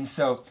 And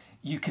so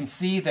you can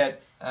see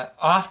that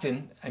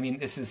often,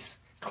 this is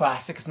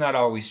classic, it's not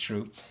always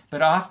true,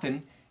 but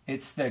often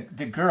it's the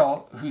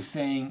girl who's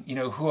saying,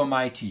 who am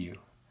I to you?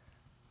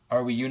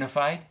 Are we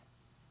unified?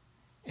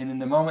 And in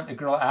the moment the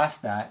girl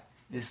asks that,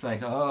 it's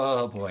like,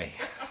 oh boy,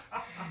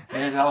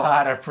 there's a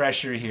lot of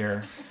pressure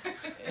here.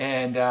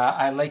 And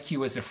I like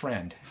you as a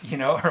friend,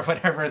 or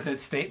whatever the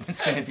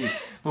statement's going to be.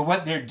 But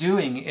what they're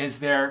doing is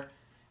they're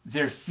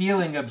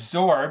feeling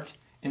absorbed,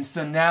 and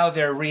so now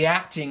they're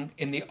reacting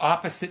in the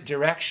opposite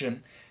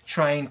direction,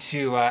 trying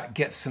to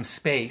get some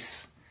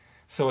space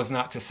so as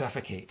not to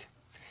suffocate.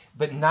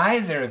 But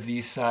neither of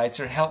these sides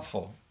are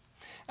helpful.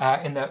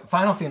 And the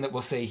final thing that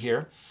we'll say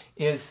here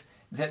is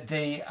that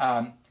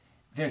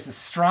there's a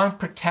strong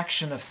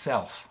protection of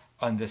self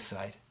on this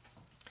side.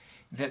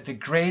 That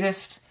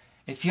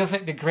it feels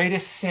like the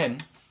greatest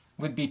sin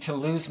would be to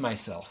lose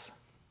myself.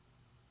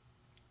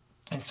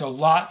 And so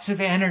lots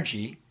of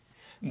energy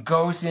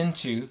goes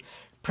into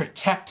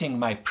protecting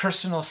my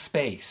personal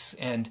space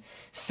and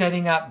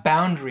setting up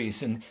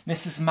boundaries, and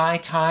this is my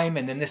time,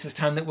 and then this is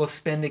time that we'll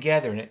spend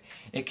together. And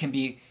it can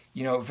be,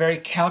 very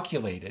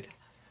calculated.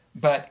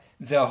 But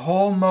the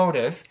whole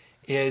motive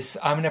is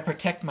I'm going to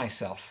protect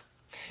myself.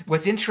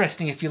 What's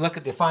interesting, if you look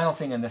at the final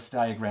thing in this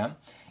diagram,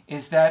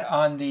 is that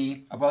on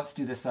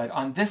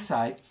this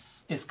side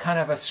is kind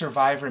of a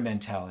survivor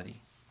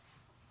mentality.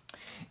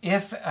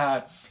 If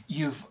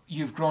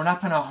you've grown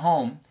up in a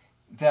home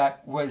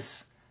that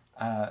was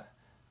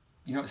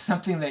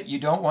something that you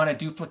don't want to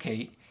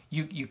duplicate,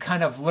 you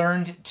kind of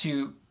learned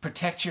to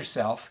protect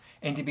yourself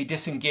and to be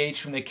disengaged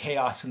from the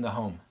chaos in the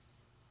home.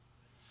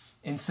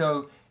 And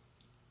so,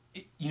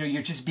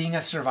 you're just being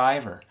a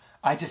survivor.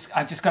 I've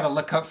just got to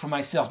look out for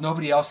myself.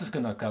 Nobody else is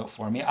going to look out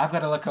for me. I've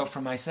got to look out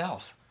for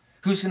myself.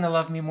 Who's going to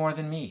love me more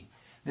than me?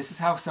 This is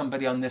how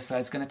somebody on this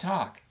side is going to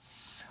talk.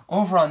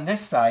 Over on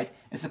this side,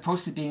 as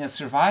opposed to being a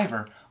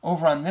survivor,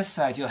 over on this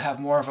side you'll have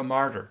more of a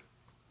martyr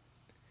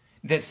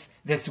that's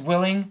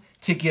willing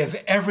to give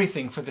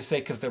everything for the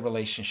sake of the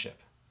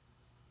relationship.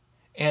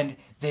 And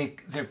they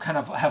kind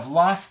of have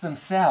lost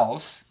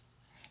themselves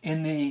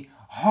in the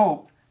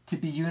hope to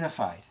be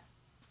unified.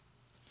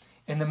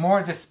 And the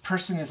more this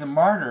person is a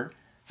martyr,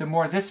 the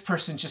more this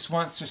person just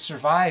wants to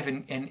survive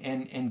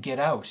and get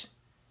out.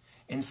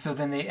 And so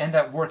then they end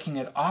up working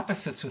at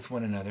opposites with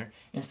one another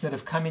instead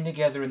of coming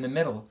together in the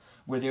middle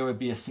where there would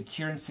be a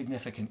secure and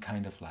significant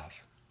kind of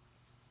love.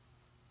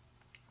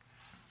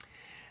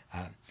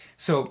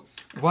 So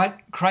what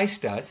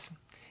Christ does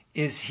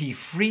is he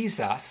frees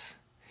us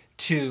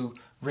to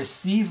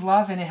receive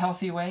love in a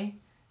healthy way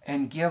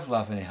and give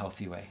love in a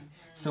healthy way.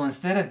 So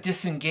instead of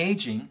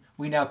disengaging,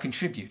 we now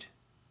contribute.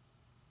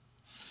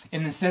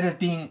 And instead of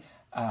being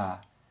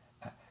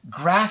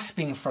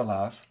grasping for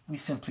love, we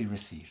simply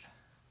receive.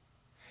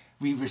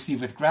 We receive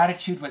with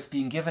gratitude what's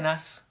being given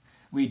us.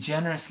 We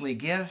generously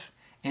give.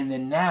 And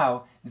then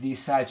now these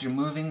sides are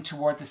moving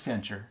toward the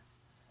center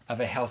of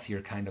a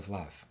healthier kind of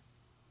love.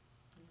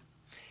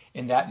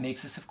 And that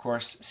makes us, of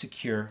course,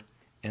 secure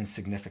and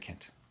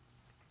significant.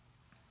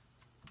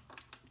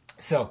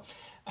 So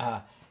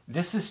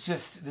this is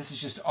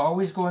just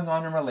always going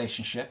on in a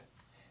relationship.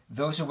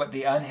 Those are what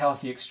the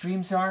unhealthy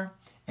extremes are.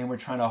 And we're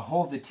trying to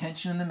hold the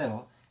tension in the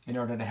middle in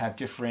order to have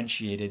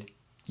differentiated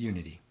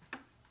unity.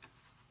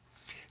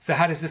 So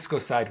how does this go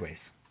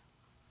sideways?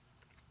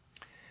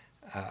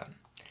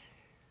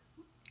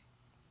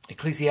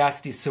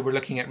 Ecclesiastes, so we're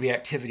looking at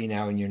reactivity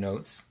now in your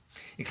notes.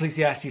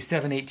 Ecclesiastes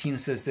 7:18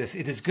 says this: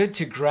 "It is good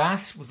to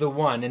grasp the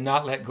one and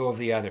not let go of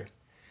the other.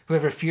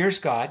 Whoever fears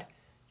God,"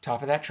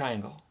 top of that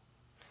triangle,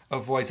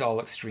 "avoids all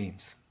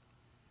extremes."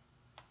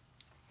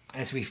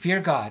 As we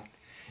fear God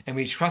and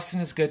we trust in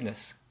his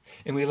goodness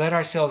and we let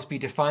ourselves be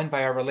defined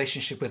by our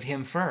relationship with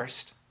him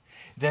first,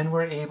 then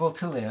we're able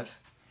to live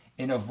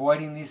in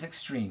avoiding these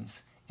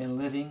extremes and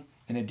living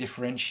in a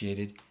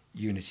differentiated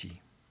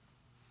unity.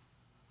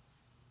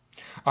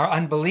 Our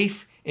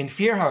unbelief in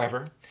fear,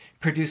 however,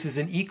 produces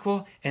an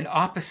equal and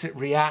opposite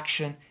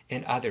reaction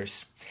in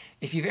others.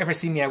 If you've ever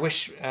seen me, I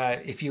wish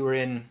if you were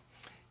in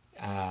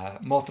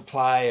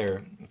Multiply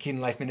or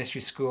Kingdom Life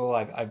Ministry School,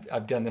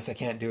 I've done this. I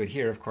can't do it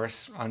here, of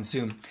course, on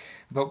Zoom.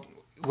 But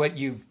what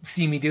you've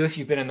seen me do if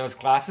you've been in those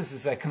classes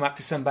is I come up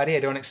to somebody, I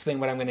don't explain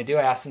what I'm going to do,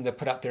 I ask them to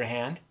put up their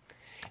hand,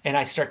 and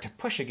I start to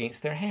push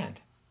against their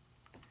hand.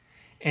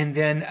 And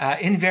then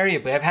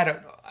invariably, I've had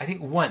it, I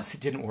think once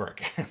it didn't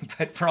work,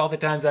 but for all the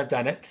times I've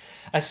done it,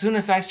 as soon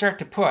as I start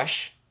to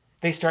push,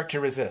 they start to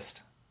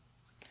resist.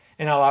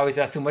 And I'll always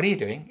ask them, what are you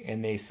doing?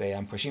 And they say,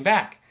 I'm pushing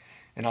back.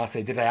 And I'll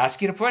say, did I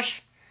ask you to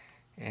push?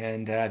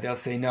 And they'll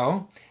say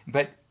no.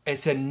 But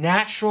it's a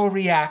natural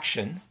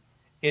reaction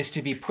is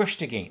to be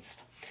pushed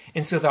against.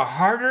 And so the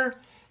harder,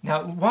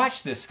 now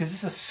watch this, because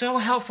this is so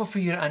helpful for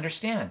you to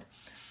understand.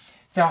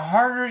 The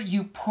harder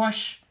you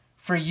push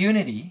for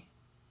unity,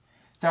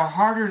 the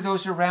harder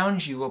those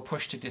around you will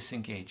push to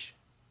disengage.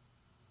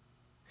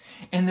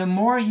 And the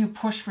more you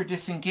push for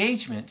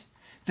disengagement,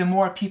 the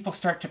more people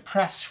start to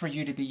press for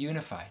you to be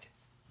unified.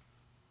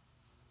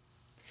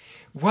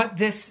 What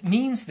this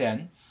means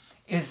then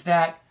is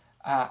that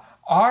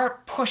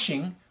our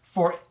pushing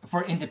for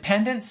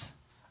independence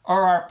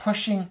or our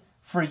pushing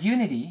for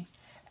unity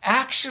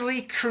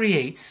actually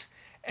creates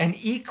an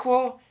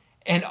equal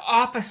and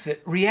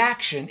opposite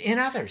reaction in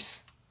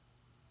others.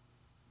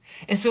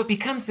 And so it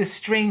becomes this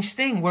strange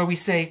thing where we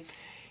say,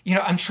 you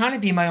know, I'm trying to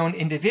be my own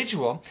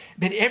individual,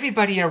 but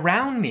everybody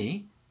around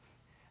me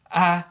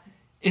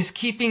is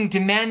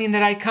demanding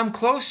that I come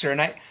closer.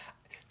 And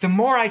the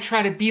more I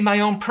try to be my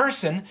own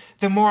person,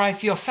 the more I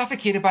feel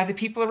suffocated by the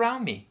people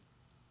around me.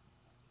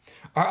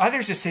 Or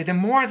others will say, the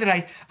more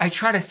that I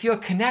try to feel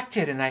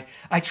connected and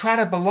I try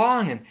to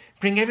belong and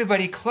bring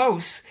everybody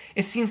close,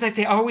 it seems like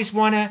they always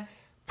want to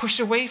push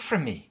away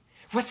from me.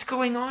 What's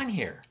going on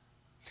here?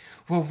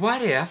 Well,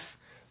 what if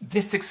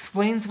this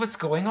explains what's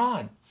going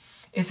on?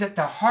 Is that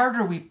the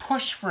harder we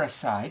push for a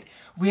side,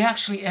 we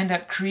actually end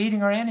up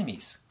creating our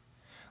enemies.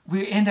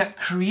 We end up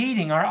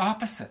creating our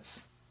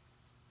opposites.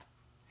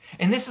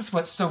 And this is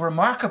what's so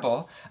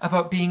remarkable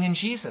about being in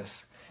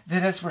Jesus,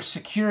 that as we're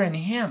secure in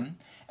Him,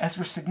 as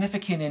we're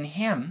significant in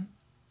Him,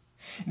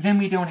 then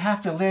we don't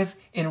have to live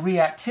in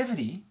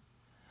reactivity,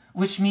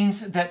 which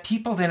means that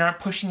people then aren't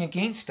pushing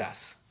against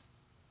us.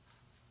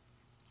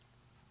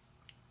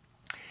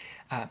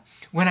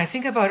 When I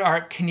think about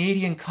our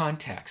Canadian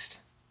context,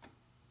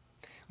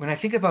 when I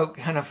think about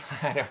kind of,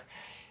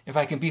 if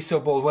I can be so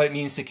bold, what it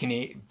means to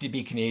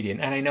be Canadian,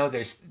 and I know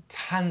there's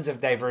tons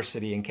of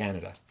diversity in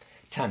Canada,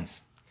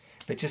 tons,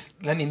 but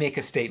just let me make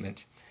a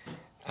statement.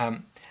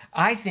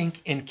 I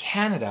think in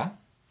Canada,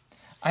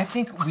 I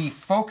think we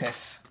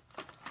focus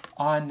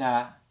on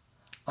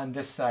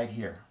this side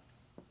here.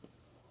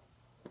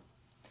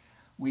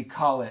 We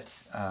call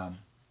it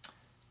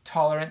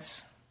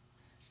tolerance,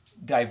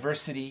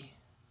 diversity.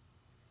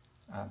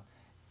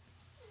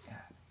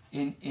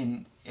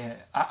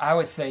 I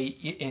would say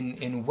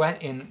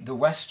in the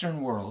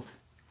Western world,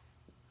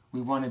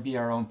 we want to be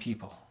our own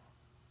people.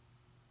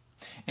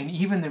 And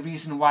even the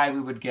reason why we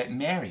would get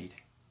married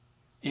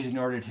is in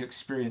order to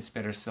experience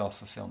better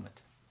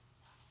self-fulfillment.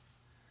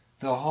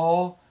 The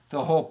whole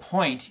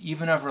point,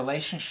 even of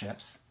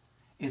relationships,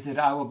 is that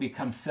I will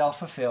become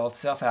self-fulfilled,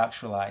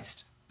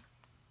 self-actualized.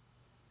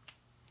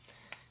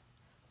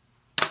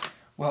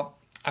 Well,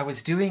 I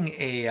was doing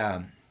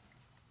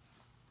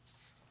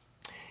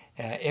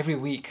every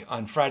week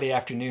on Friday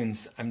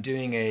afternoons, I'm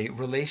doing a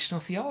relational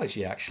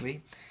theology,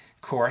 actually,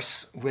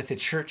 course with a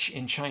church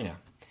in China.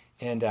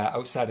 And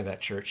outside of that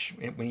church,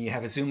 when you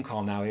have a Zoom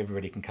call now,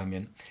 everybody can come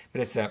in.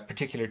 But it's a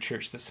particular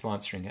church that's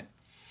sponsoring it.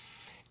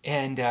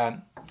 And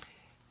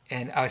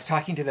I was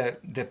talking to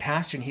the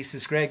pastor, and he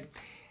says, Greg,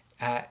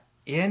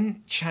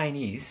 in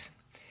Chinese,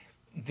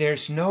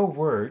 there's no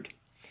word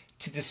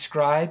to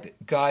describe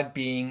God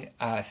being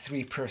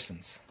three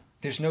persons.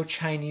 There's no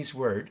Chinese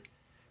word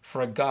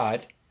for a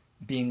God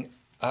being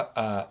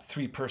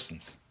three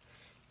persons.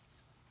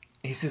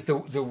 He says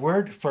the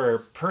word for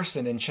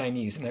person in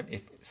Chinese,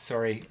 and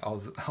sorry,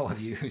 all of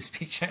you who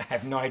speak Chinese, I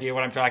have no idea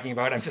what I'm talking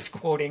about. I'm just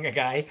quoting a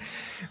guy.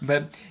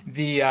 But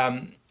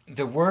the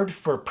word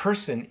for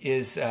person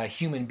is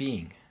human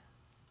being.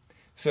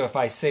 So if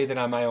I say that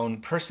I'm my own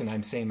person,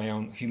 I'm saying my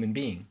own human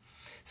being.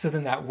 So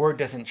then that word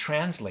doesn't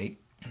translate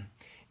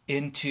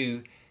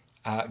into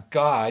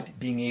God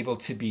being able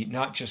to be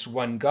not just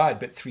one God,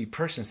 but three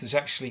persons. There's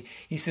actually,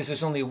 he says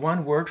there's only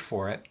one word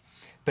for it,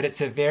 but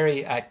it's a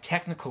very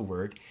technical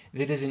word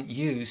that isn't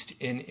used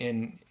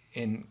in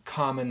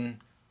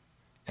common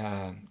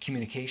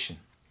communication.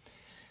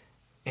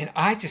 And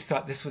I just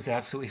thought this was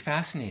absolutely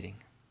fascinating,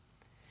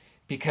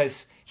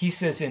 because he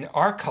says in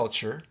our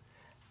culture,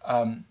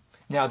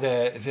 now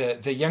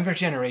the younger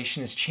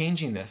generation is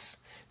changing this,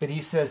 but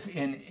he says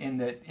in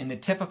the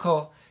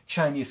typical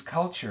Chinese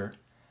culture,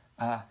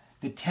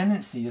 the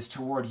tendency is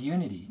toward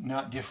unity,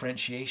 not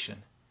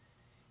differentiation.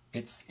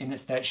 It's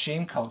that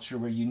shame culture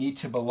where you need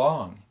to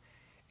belong,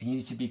 and you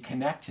need to be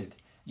connected,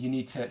 you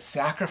need to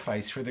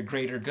sacrifice for the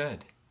greater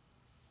good.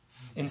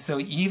 And so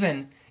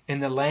even in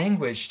the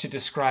language to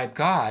describe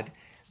God,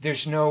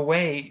 there's no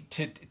way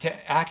to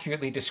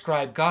accurately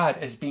describe God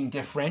as being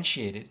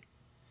differentiated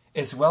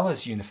as well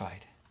as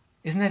unified.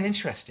 Isn't that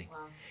interesting?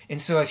 Wow. And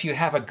so if you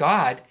have a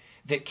God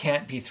that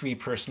can't be three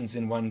persons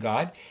in one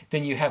God,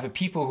 then you have a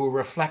people who are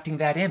reflecting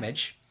that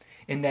image,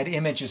 and that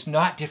image is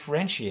not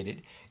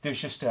differentiated.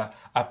 There's just a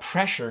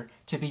pressure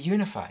to be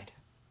unified.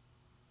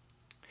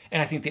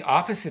 And I think the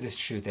opposite is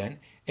true then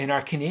in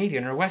our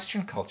Canadian or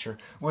Western culture,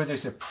 where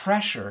there's a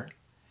pressure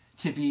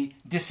to be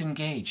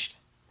disengaged.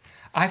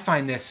 I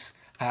find this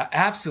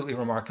absolutely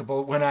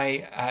remarkable when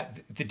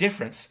the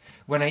difference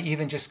when I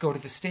even just go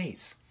to the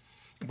States,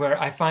 where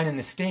I find in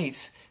the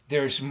States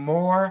there's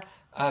more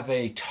of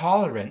a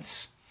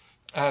tolerance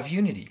of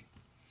unity,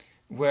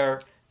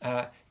 where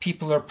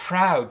people are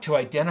proud to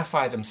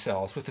identify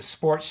themselves with a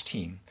sports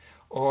team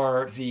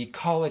or the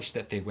college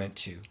that they went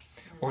to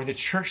or the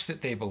church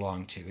that they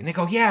belong to. And they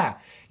go, yeah,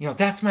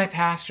 that's my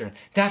pastor.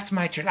 That's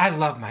my church. I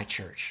love my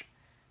church.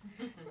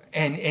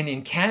 And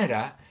in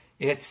Canada,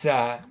 it's,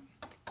 I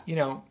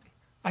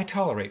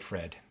tolerate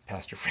Fred,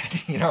 Pastor Fred,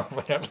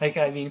 whatever.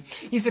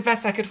 He's the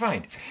best I could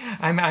find.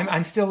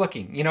 I'm still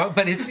looking,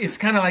 but it's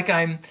kind of like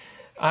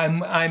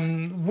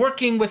I'm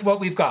working with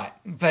what we've got.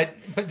 But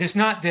there's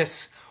not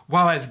this,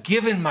 wow, I've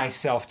given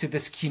myself to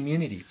this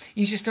community.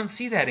 You just don't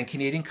see that in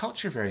Canadian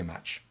culture very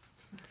much.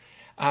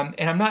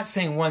 And I'm not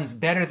saying one's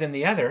better than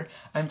the other.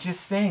 I'm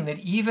just saying that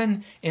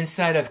even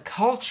inside of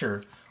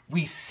culture,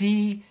 we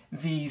see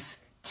these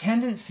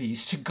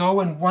tendencies to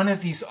go in one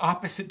of these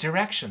opposite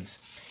directions.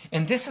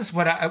 And this is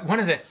what one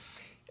of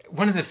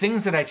the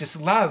things that I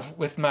just love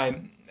with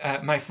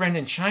my friend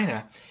in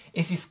China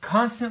is he's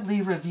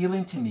constantly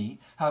revealing to me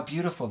how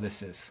beautiful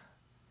this is.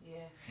 Yeah.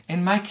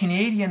 And my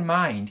Canadian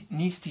mind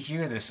needs to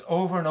hear this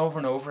over and over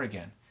and over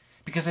again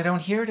because I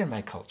don't hear it in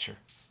my culture.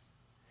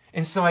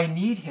 And so I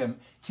need him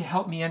to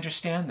help me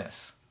understand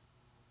this.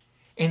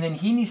 And then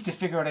he needs to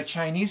figure out a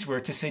Chinese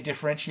word to say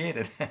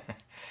differentiated.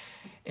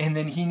 And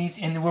then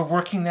and we're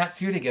working that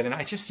through together. And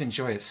I just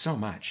enjoy it so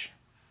much.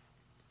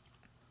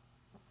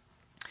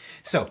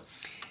 So,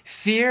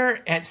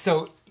 fear, and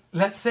so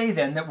let's say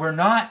then that we're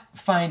not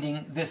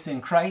finding this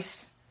in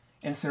Christ,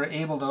 and so we're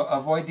able to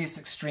avoid these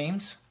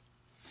extremes.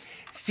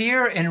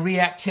 Fear and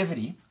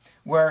reactivity,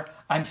 where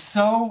I'm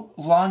so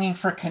longing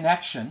for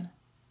connection,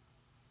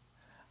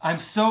 I'm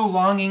so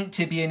longing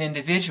to be an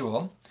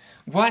individual.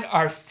 What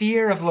our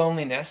fear of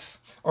loneliness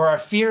or our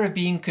fear of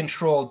being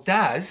controlled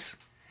does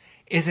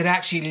is it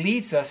actually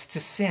leads us to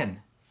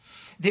sin.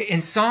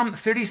 In Psalm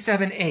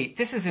 37:8,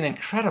 this is an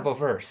incredible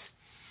verse.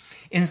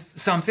 In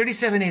Psalm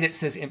 37:8, it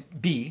says, in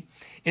B,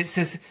 it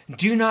says,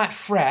 do not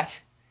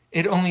fret,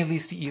 it only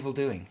leads to evil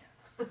doing.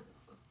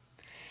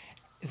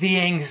 The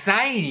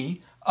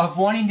anxiety of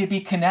wanting to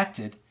be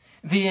connected,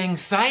 the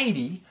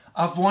anxiety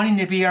of wanting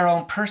to be our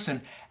own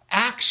person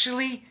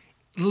actually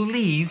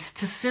leads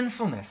to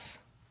sinfulness.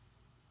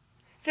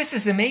 This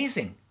is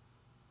amazing.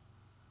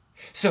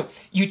 So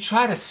you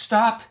try to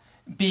stop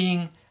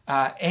being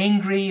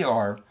angry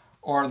or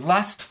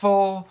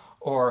lustful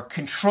or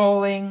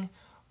controlling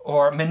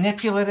or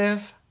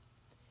manipulative.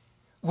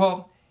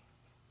 Well,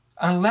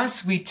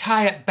 unless we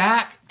tie it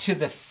back to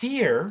the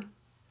fear,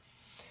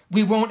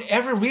 we won't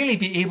ever really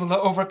be able to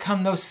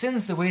overcome those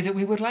sins the way that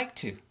we would like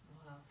to.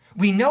 Wow.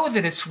 We know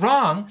that it's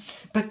wrong,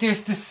 but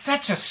there's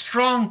such a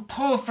strong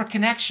pull for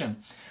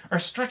connection, or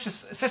such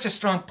a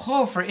strong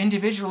pull for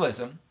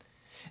individualism,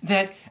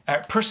 that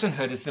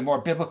personhood is the more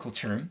biblical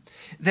term,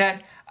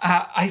 that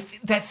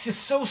that's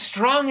just so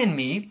strong in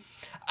me,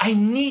 I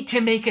need to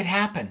make it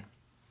happen.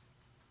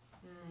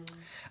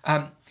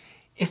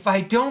 If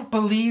I don't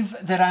believe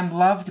that I'm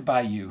loved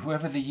by you,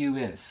 whoever the you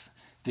is,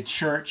 the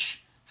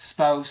church,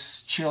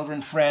 spouse,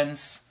 children,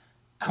 friends,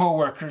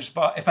 co-workers,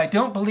 if I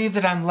don't believe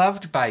that I'm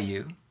loved by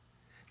you,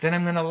 then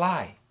I'm going to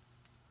lie.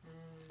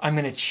 I'm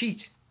going to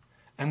cheat.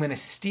 I'm going to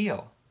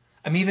steal.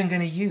 I'm even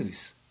going to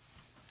use.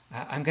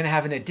 I'm going to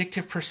have an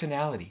addictive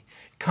personality,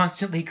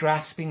 constantly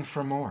grasping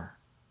for more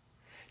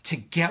to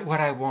get what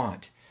I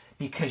want.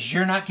 Because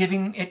you're not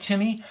giving it to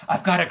me,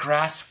 I've got to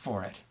grasp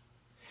for it.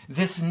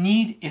 This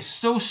need is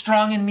so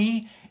strong in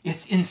me,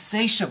 it's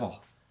insatiable.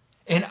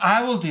 And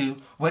I will do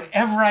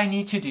whatever I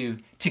need to do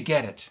to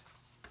get it.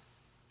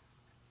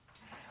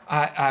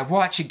 I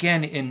watch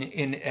again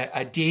in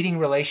a dating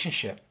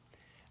relationship,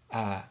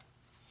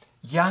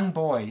 young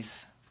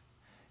boys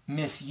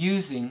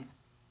misusing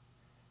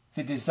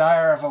the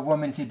desire of a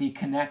woman to be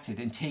connected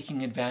and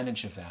taking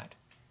advantage of that.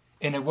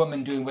 And a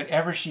woman doing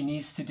whatever she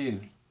needs to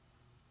do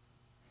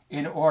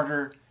in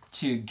order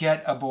to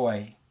get a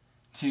boy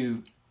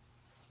to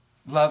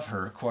love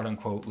her, quote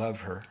unquote,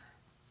 love her.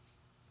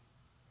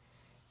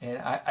 And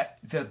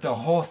the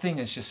whole thing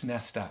is just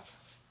messed up.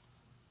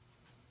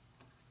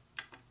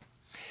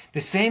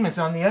 The same is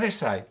on the other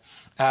side.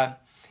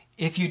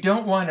 If you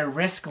don't want to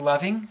risk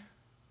loving,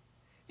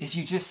 if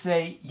you just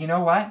say, you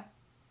know what?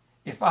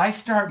 If I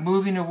start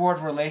moving toward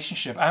a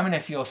relationship, I'm going to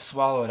feel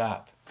swallowed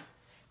up.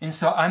 And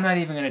so I'm not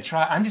even going to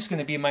try. I'm just going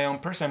to be my own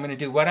person. I'm going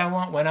to do what I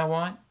want, when I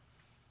want.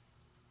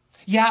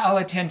 Yeah, I'll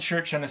attend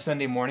church on a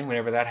Sunday morning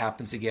whenever that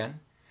happens again.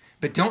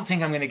 But don't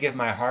think I'm going to give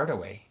my heart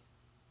away.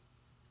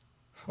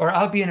 Or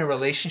I'll be in a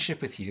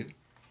relationship with you,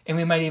 and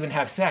we might even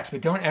have sex,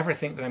 but don't ever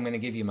think that I'm going to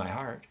give you my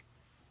heart.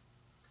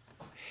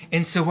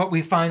 And so what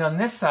we find on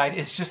this side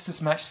is just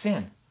as much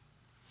sin.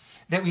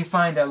 That we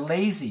find a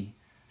lazy,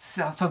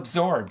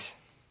 self-absorbed,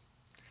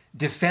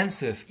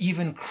 defensive,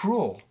 even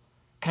cruel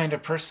kind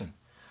of person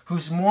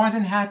who's more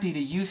than happy to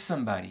use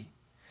somebody,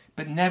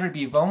 but never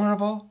be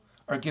vulnerable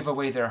or give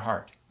away their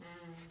heart.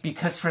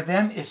 Because for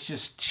them, it's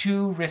just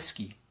too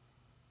risky.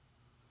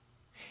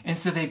 And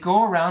so they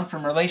go around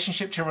from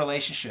relationship to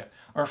relationship,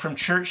 or from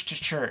church to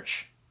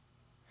church,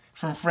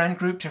 from friend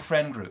group to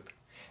friend group,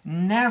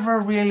 never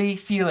really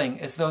feeling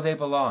as though they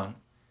belong,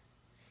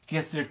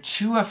 because they're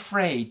too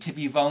afraid to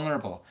be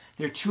vulnerable.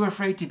 They're too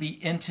afraid to be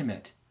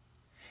intimate.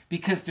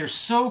 Because they're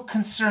so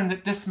concerned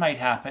that this might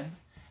happen,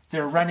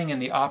 they're running in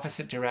the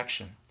opposite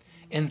direction.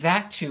 And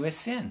that too is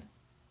sin.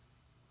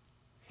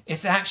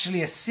 It's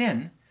actually a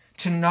sin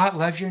to not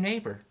love your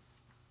neighbor,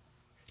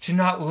 to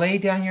not lay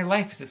down your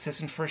life, as it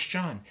says in 1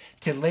 John,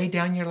 to lay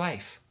down your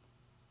life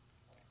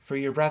for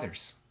your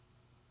brothers.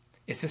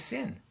 It's a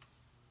sin.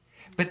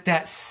 But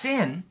that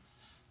sin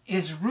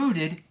is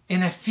rooted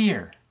in a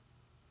fear.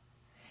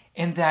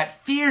 And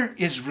that fear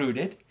is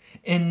rooted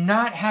in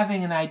not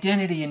having an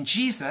identity in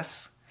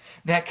Jesus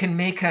that can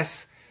make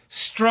us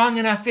strong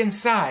enough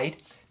inside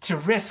to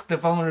risk the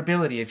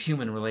vulnerability of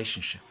human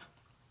relationship.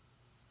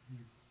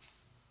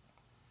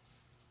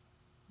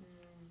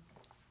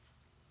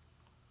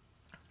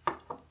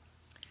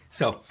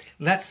 So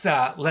let's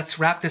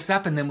wrap this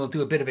up, and then we'll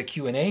do a bit of a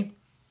Q&A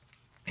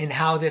and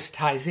how this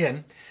ties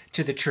in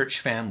to the church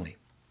family.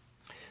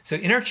 So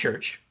in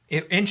church,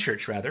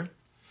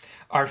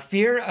 our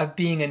fear of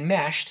being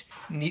enmeshed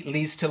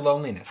leads to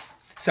loneliness.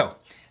 So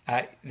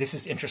this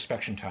is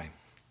introspection time.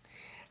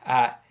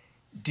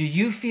 Do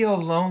you feel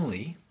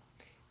lonely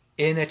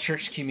in a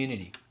church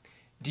community?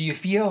 Do you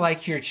feel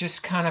like you're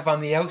just kind of on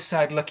the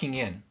outside looking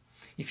in?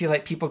 You feel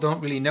like people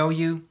don't really know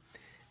you.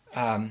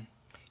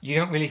 You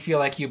don't really feel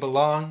like you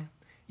belong.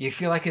 You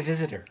feel like a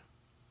visitor.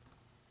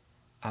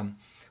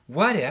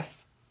 What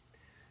if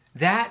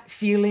that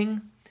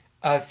feeling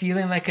of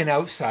feeling like an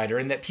outsider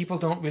and that people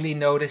don't really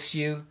notice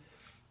you,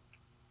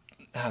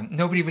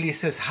 nobody really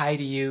says hi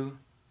to you,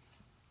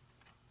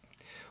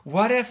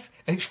 what if,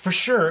 for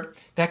sure,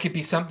 that could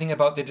be something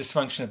about the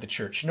dysfunction of the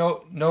church.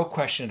 No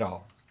question at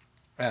all.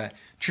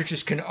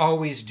 Churches can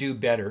always do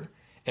better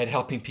at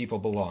helping people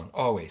belong,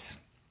 always.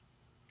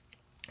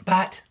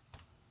 But,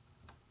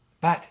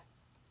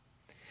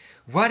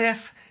 what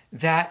if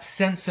that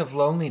sense of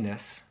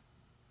loneliness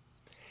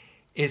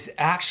is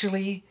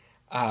actually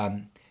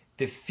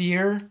the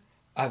fear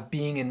of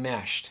being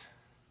enmeshed,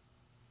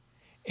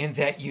 and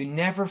that you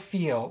never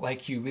feel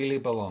like you really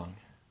belong?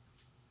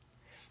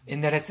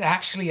 In that it's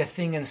actually a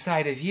thing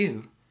inside of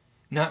you,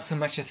 not so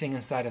much a thing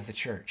inside of the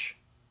church.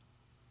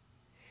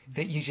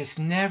 That you just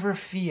never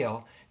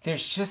feel,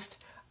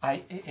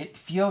 it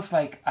feels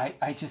like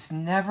I just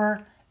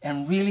never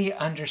am really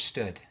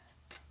understood,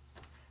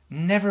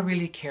 never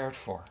really cared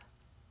for.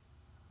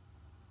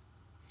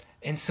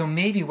 And so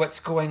maybe what's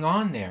going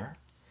on there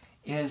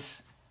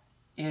is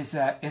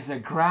a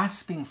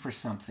grasping for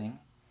something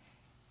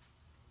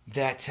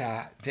that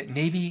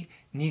maybe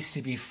needs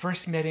to be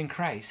first met in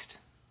Christ,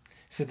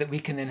 so that we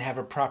can then have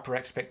a proper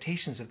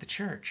expectations of the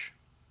church.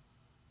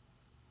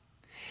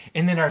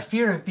 And then our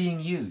fear of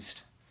being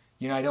used.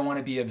 I don't want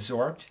to be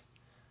absorbed.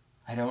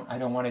 I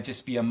don't want to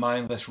just be a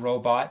mindless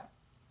robot.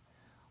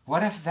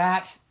 What if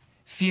that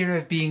fear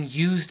of being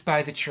used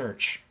by the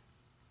church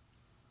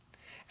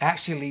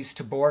actually leads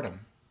to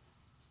boredom?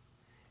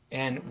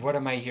 And what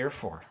am I here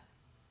for?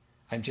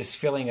 I'm just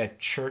filling a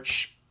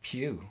church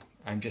pew.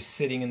 I'm just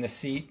sitting in the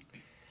seat.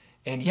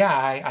 And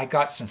yeah, I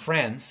got some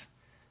friends,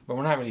 but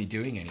we're not really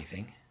doing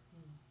anything.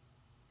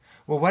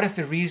 Well, what if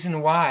the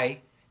reason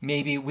why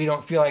maybe we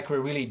don't feel like we're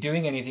really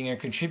doing anything or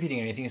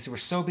contributing anything is that we're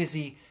so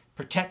busy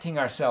protecting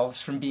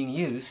ourselves from being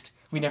used,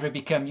 we never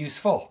become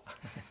useful?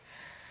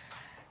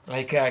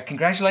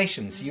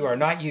 Congratulations, you are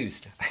not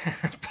used.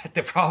 But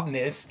the problem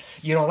is,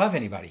 you don't love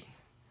anybody.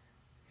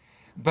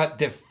 But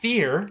the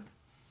fear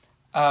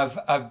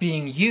of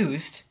being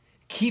used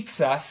keeps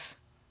us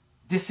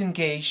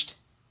disengaged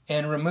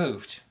and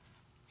removed.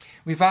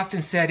 We've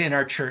often said in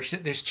our church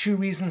that there's two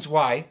reasons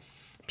why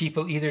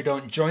people either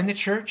don't join the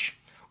church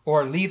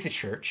or leave the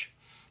church,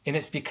 and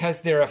it's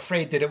because they're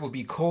afraid that it will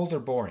be cold or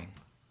boring.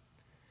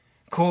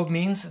 Cold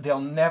means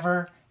they'll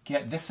never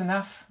get this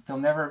enough, they'll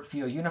never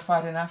feel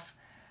unified enough.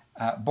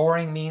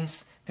 Boring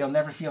means they'll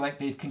never feel like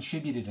they've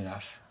contributed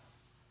enough.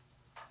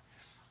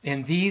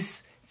 And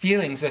these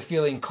feelings of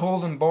feeling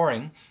cold and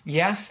boring,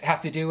 yes,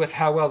 have to do with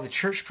how well the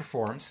church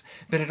performs,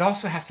 but it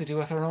also has to do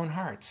with our own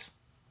hearts.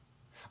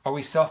 Are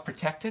we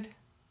self-protected?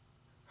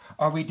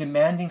 Are we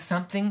demanding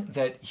something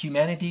that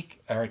humanity,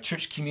 or a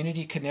church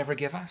community, could never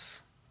give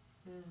us?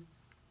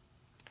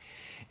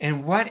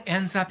 And what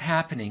ends up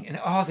happening, and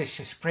this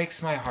just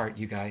breaks my heart,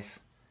 you guys.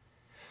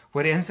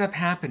 What ends up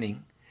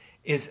happening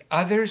is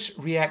others'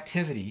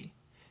 reactivity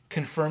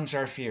confirms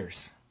our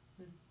fears.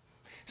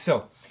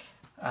 So,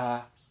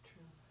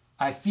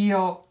 I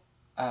feel,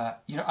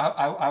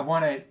 I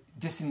want to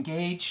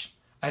disengage.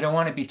 I don't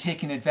want to be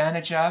taken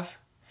advantage of.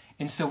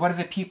 And so what do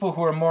the people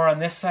who are more on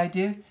this side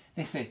do?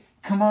 They say,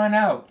 come on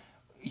out.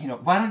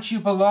 Why don't you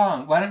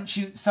belong? Why don't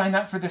you sign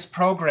up for this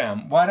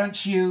program? Why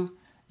don't you,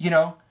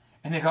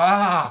 and they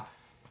go,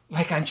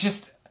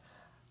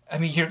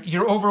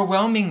 you're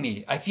overwhelming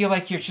me. I feel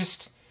like you're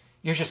just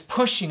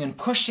pushing and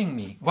pushing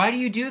me. Why do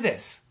you do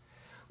this?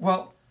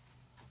 Well,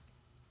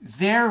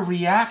 their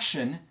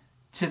reaction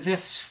to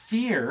this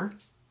fear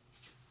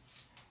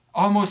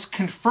almost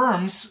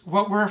confirms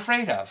what we're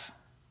afraid of.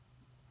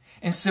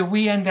 And so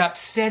we end up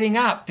setting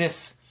up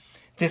this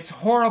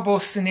horrible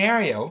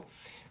scenario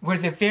where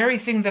the very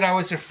thing that I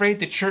was afraid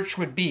the church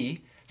would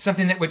be,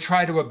 something that would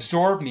try to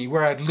absorb me,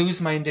 where I'd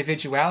lose my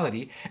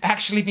individuality,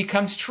 actually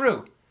becomes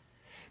true.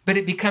 But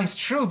it becomes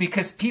true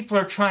because people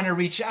are trying to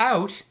reach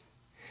out,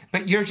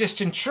 but you're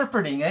just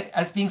interpreting it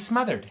as being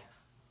smothered.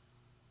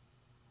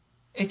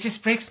 It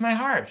just breaks my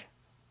heart.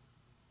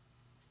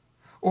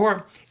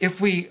 Or if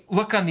we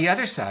look on the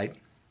other side,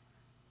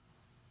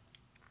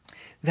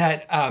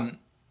 that,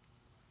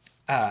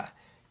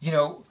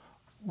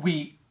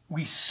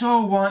 we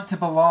so want to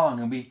belong,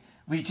 and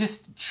we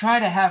just try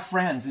to have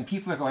friends, and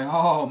people are going,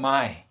 oh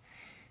my,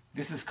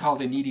 this is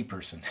called a needy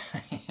person.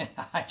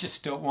 I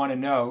just don't want to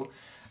know.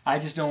 I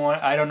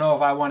don't know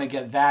if I want to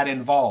get that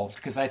involved,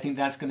 because I think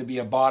that's going to be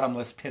a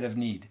bottomless pit of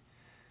need.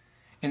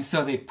 And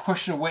so they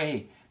push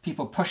away,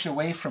 people push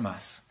away from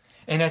us.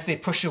 And as they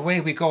push away,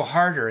 we go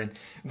harder. And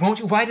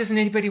why doesn't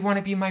anybody want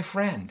to be my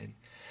friend?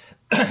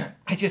 And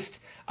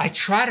I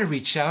try to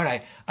reach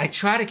out, I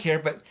try to care,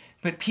 but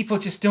people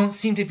just don't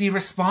seem to be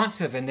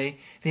responsive, and they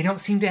don't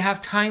seem to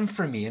have time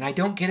for me, and I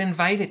don't get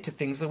invited to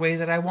things the way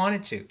that I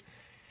wanted to.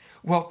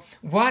 Well,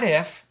 what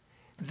if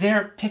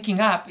they're picking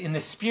up in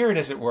the spirit,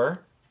 as it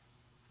were,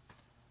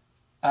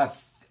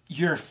 of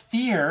your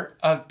fear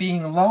of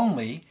being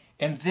lonely,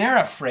 and they're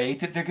afraid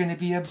that they're going to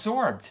be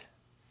absorbed?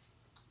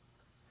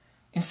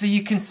 And so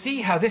you can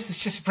see how this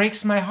just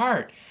breaks my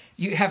heart.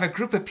 You have a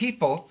group of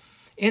people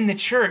in the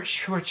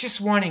church who are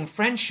just wanting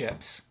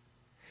friendships,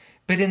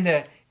 but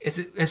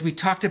as we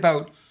talked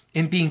about,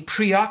 in being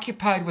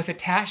preoccupied with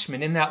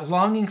attachment, in that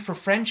longing for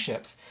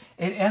friendships,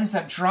 it ends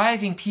up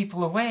driving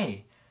people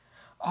away.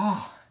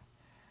 Oh,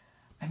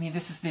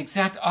 this is the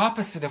exact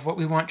opposite of what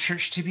we want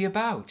church to be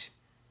about.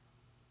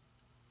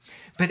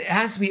 But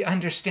as we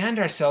understand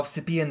ourselves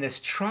to be in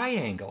this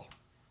triangle,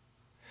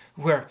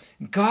 where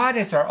God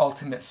is our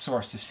ultimate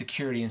source of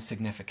security and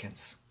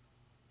significance,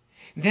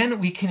 then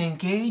we can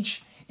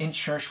engage in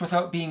church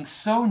without being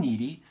so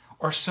needy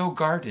or so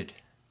guarded.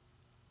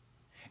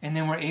 And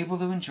then we're able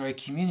to enjoy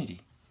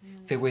community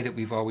the way that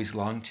we've always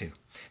longed to.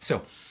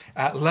 So,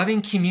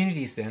 loving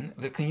communities then,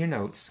 look in your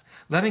notes,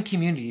 loving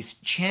communities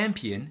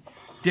champion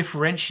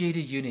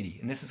differentiated unity.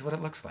 And this is what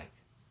it looks like.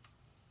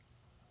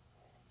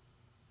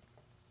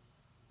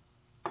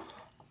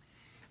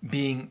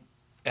 Being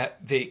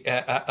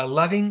a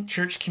loving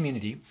church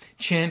community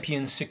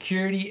champions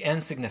security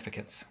and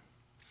significance.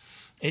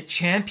 It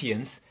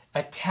champions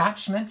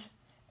attachment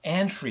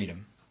and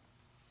freedom.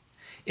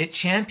 It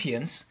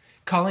champions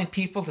calling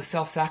people to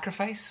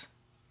self-sacrifice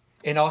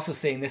and also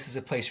saying this is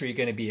a place where you're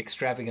going to be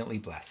extravagantly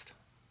blessed.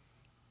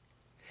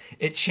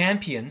 It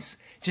champions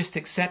just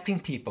accepting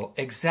people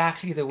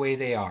exactly the way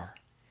they are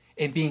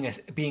and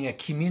being a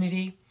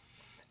community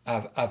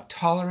of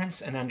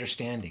tolerance and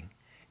understanding,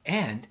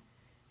 and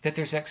that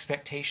there's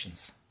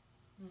expectations.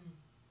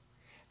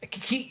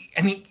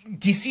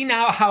 Do you see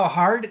now how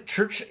hard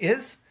church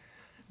is?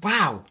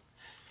 Wow.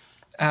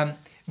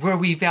 Where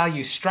we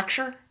value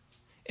structure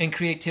and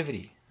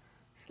creativity.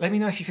 Let me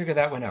know if you figure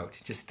that one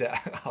out. Just,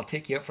 I'll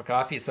take you out for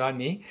coffee. It's on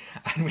me.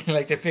 I'd really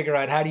like to figure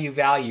out how do you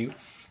value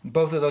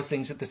both of those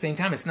things at the same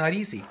time. It's not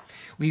easy.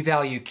 We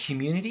value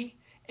community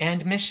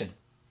and mission.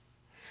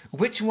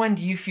 Which one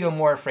do you feel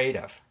more afraid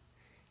of?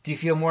 Do you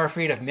feel more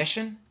afraid of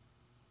mission?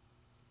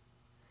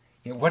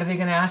 What are they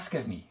going to ask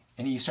of me?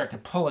 And you start to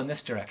pull in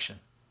this direction.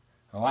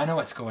 Oh, I know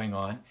what's going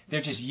on.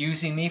 They're just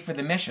using me for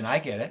the mission. I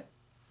get it.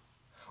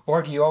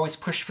 Or do you always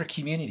push for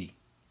community?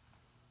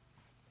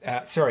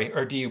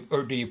 Or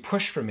do you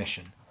push for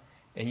mission?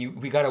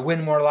 And we got to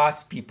win more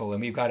lost people,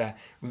 and we've got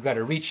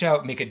to reach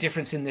out, make a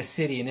difference in this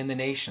city and in the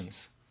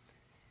nations.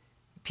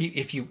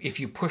 If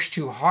you push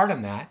too hard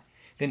on that,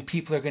 then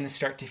people are going to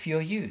start to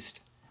feel used.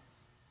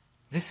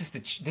 This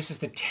is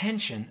the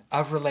tension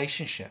of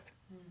relationship.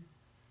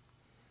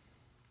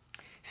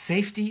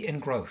 Safety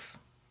and growth.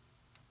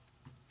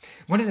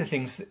 One of the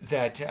things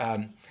that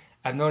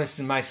I've noticed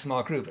in my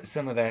small group,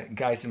 some of the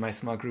guys in my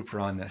small group are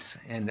on this,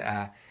 and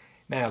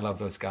man, I love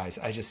those guys.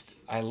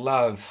 I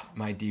love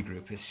my D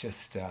group. It's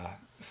just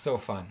so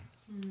fun.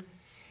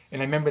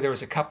 And I remember there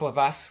was a couple of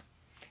us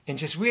and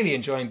just really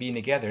enjoying being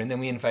together, and then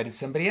we invited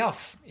somebody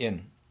else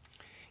in.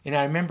 And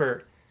I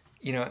remember,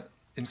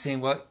 them saying,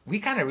 well, we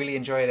kind of really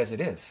enjoy it as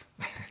it is.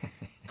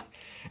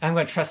 I'm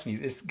going, trust me,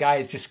 this guy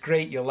is just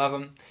great. You'll love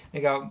him.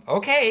 They go,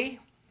 okay.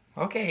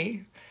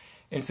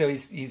 And so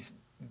he's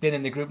been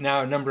in the group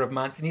now a number of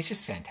months, and he's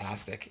just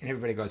fantastic. And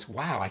everybody goes,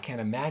 wow, I can't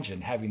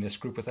imagine having this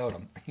group without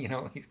him,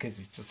 because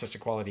he's just such a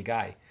quality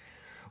guy.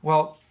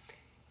 Well,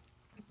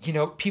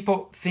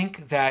 people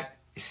think that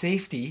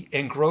safety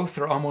and growth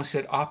are almost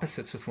at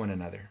opposites with one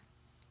another.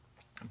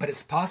 But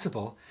it's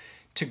possible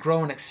to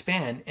grow and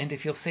expand and to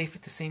feel safe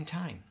at the same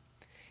time.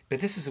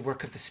 But this is a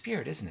work of the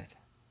Spirit, isn't it?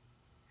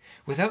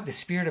 Without the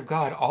Spirit of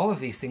God, all of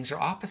these things are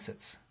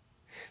opposites.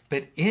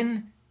 But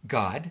in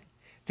God,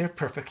 they're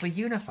perfectly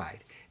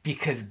unified,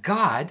 because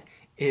God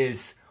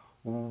is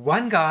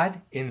one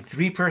God in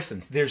three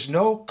persons. There's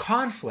no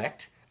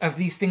conflict of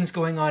these things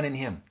going on in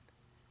him.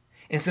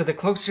 And so the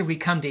closer we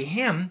come to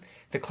him,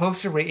 the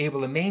closer we're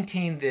able to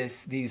maintain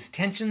these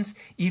tensions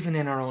even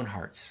in our own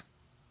hearts.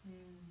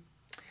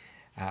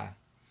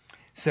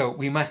 So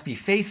we must be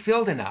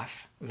faith-filled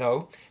enough,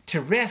 though,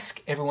 to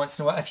risk every once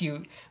in a while. If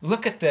you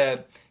look at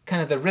the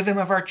kind of the rhythm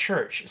of our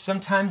church,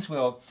 sometimes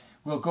we'll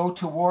go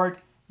toward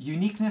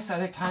uniqueness,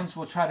 other times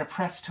we'll try to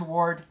press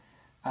toward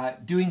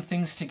doing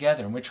things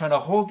together. And we're trying to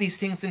hold these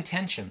things in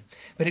tension.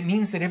 But it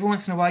means that every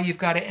once in a while you've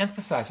got to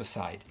emphasize a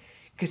side.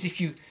 Because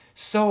if you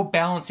so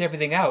balance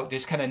everything out,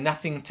 there's kind of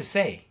nothing to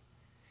say.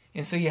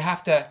 And so you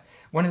have to,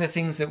 one of the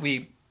things that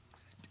we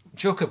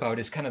joke about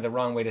is kind of the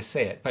wrong way to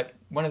say it, but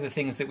one of the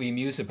things that we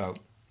muse about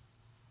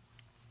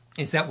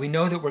is that we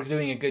know that we're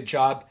doing a good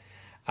job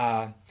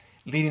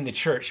leading the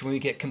church when we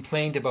get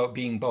complained about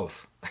being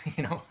both.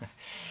 You know,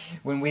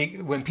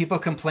 when people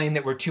complain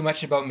that we're too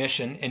much about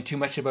mission and too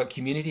much about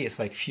community, it's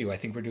like, phew, I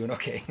think we're doing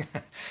okay.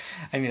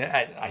 I mean,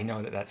 I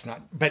know that that's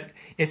not, but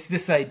it's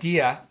this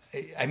idea.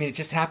 I mean, it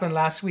just happened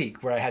last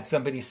week where I had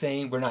somebody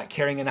saying we're not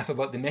caring enough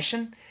about the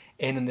mission.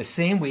 And in the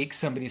same week,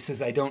 somebody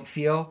says, I don't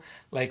feel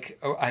like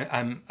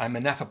I'm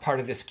enough a part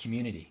of this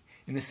community.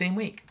 In the same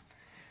week.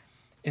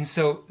 And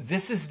so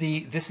this is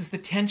the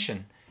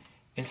tension.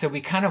 And so we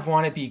kind of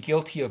want to be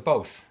guilty of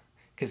both,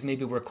 because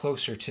maybe we're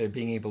closer to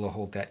being able to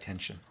hold that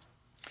tension.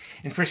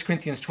 In 1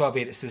 Corinthians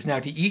 12:8, it says, now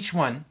to each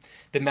one,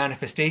 the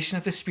manifestation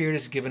of the Spirit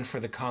is given for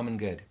the common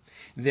good.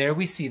 There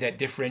we see that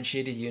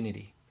differentiated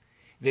unity,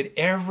 that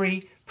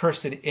every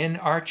person in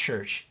our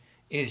church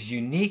is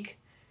unique,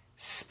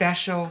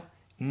 special,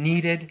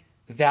 needed,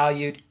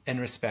 valued,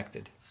 and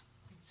respected.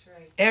 That's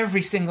right.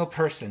 Every single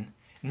person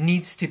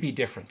needs to be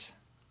different.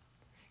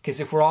 Because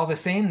if we're all the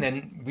same,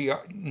 then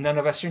none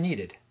of us are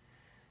needed.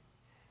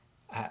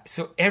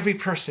 So every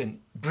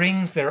person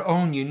brings their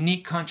own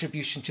unique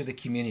contribution to the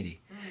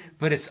community,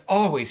 but it's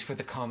always for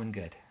the common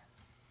good.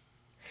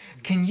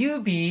 Can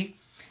you be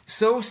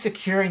so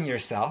secure in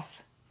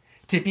yourself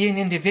to be an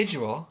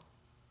individual,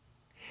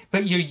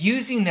 but you're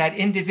using that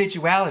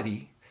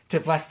individuality to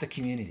bless the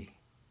community?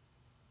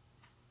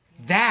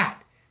 That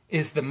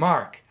is the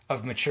mark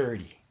of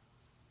maturity.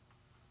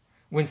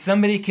 When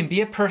somebody can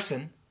be a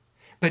person,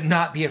 but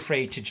not be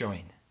afraid to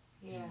join.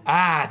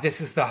 Yeah.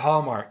 This is the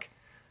hallmark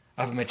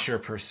of a mature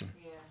person.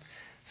 Yeah.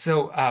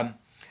 So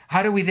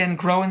how do we then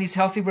grow in these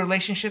healthy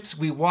relationships?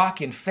 We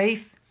walk in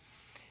faith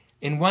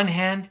in one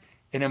hand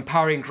and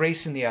empowering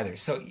grace in the other.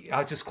 So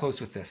I'll just close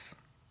with this.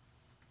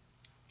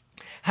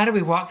 How do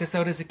we walk this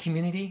out as a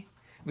community?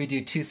 We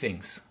do two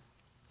things.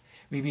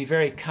 We be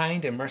very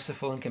kind and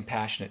merciful and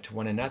compassionate to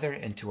one another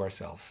and to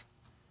ourselves.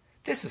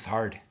 This is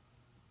hard.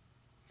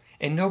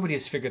 And nobody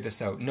has figured this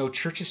out. No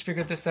church has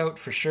figured this out.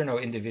 For sure, no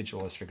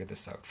individual has figured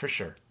this out. For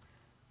sure.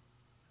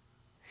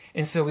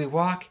 And so we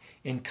walk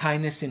in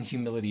kindness and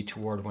humility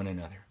toward one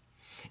another.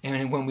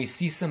 And when we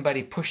see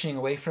somebody pushing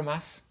away from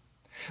us,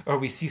 or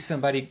we see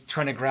somebody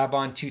trying to grab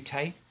on too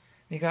tight,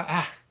 we go,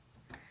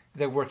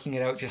 they're working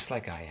it out just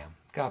like I am.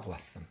 God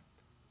bless them.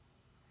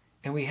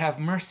 And we have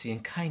mercy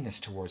and kindness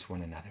towards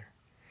one another.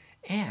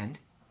 And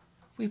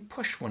we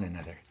push one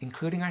another,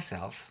 including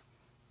ourselves,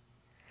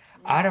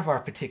 out of our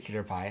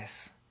particular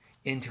bias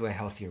into a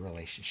healthier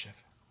relationship.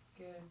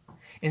 Good.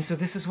 And so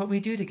this is what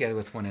we do together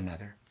with one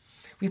another.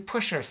 We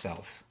push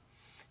ourselves.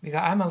 We go,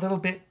 I'm a little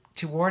bit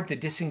toward the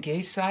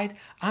disengaged side.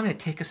 I'm going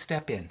to take a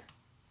step in.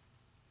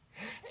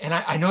 And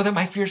I know that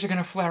my fears are going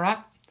to flare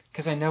up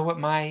because I know what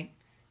my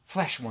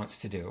flesh wants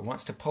to do. It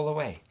wants to pull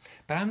away.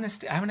 But I'm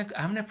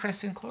going to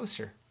press in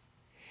closer.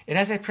 And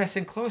as I press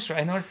in closer,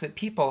 I notice that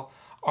people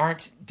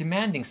aren't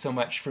demanding so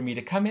much for me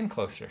to come in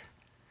closer.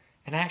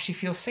 And I actually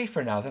feel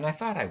safer now than I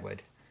thought I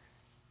would.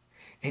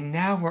 And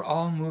now we're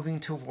all moving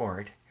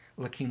toward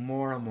looking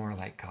more and more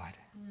like God.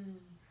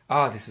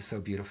 Oh, this is so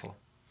beautiful.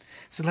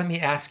 So let me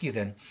ask you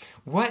then,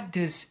 what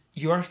does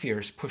your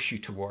fears push you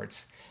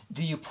towards?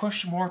 Do you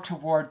push more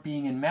toward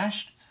being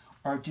enmeshed,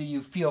 or do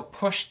you feel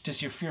pushed?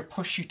 Does your fear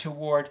push you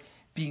toward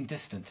being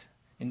distant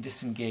and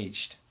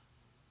disengaged?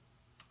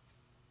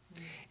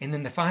 And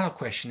then the final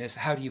question is,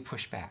 how do you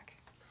push back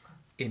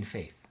in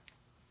faith?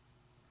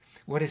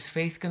 What is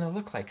faith going to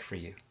look like for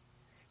you?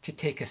 To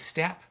take a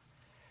step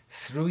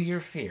through your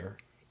fear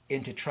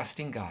into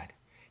trusting God,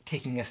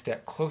 taking a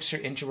step closer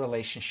into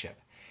relationship,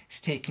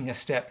 taking a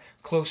step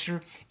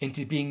closer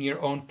into being your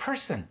own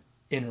person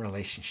in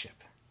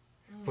relationship.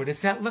 What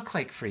does that look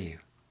like for you?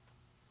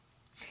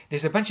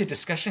 There's a bunch of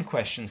discussion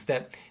questions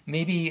that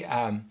maybe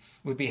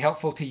would be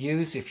helpful to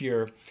use if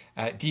your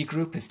D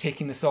group is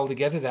taking this all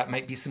together. That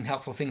might be some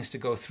helpful things to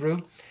go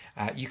through.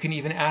 You can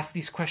even ask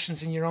these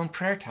questions in your own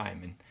prayer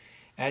time and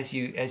as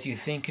you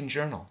think and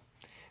journal.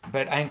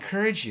 But I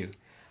encourage you,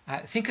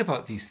 think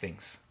about these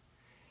things.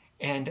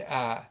 And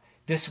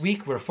this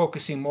week we're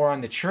focusing more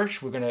on the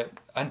church. We're going to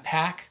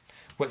unpack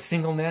what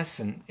singleness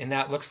and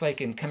that looks like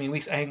in coming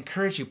weeks. I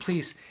encourage you,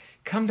 please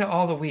come to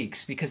all the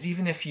weeks, because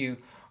even if you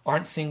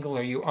aren't single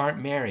or you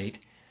aren't married,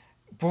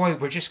 boy,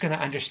 we're just going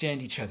to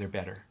understand each other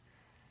better.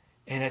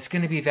 And it's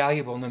going to be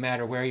valuable no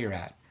matter where you're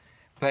at.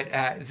 But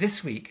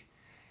this week,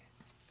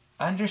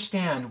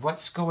 understand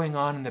what's going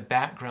on in the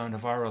background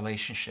of our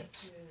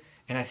relationships.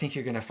 And I think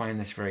you're going to find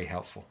this very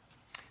helpful.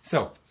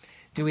 So,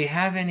 do we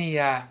have any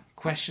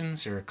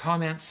questions or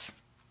comments?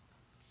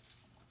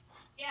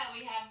 Yeah,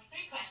 we have 3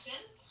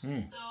 questions.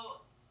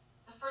 So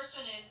the first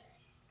one is,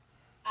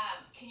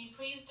 can you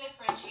please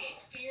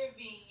differentiate fear of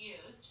being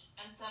used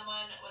and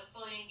someone was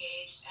fully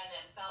engaged and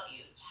then felt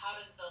used? How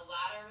does the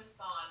latter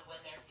respond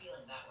when they're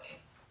feeling that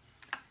way?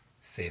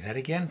 Say that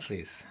again,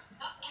 please.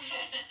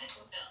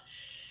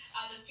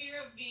 The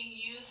fear of being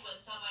used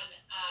when someone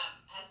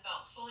has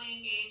felt fully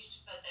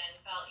engaged but then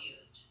felt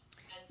used.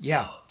 And so,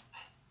 yeah.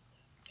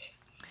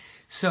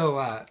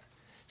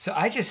 So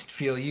I just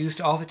feel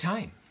used all the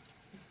time.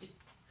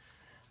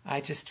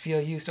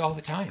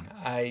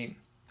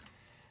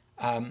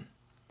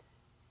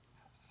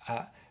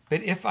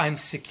 But if I'm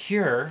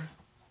secure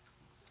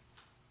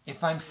in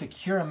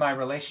my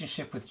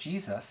relationship with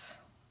Jesus,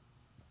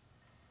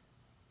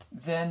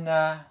 then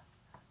I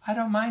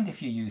don't mind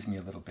if you use me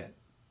a little bit.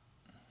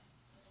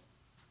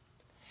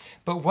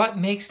 But what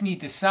makes me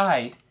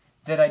decide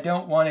that I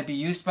don't want to be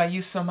used by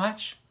you so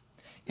much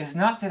is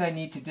not that I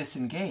need to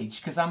disengage,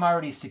 because I'm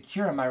already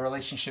secure in my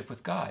relationship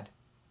with God.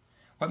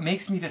 What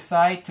makes me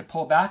decide to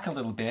pull back a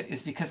little bit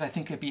is because I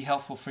think it'd be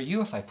helpful for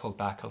you if I pulled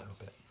back a little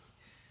bit.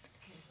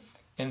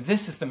 And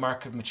this is the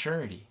mark of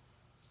maturity.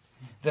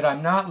 That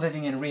I'm not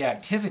living in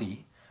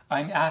reactivity,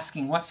 I'm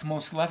asking what's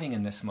most loving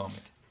in this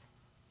moment.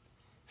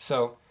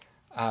 So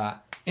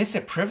it's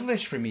a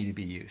privilege for me to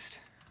be used.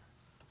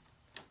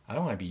 I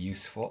don't want to be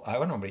useful. I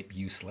don't want to be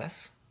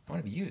useless. I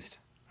want to be used.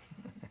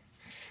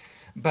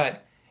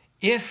 But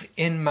if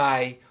in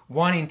my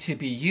wanting to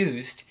be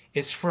used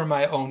it's for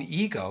my own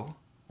ego,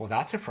 well,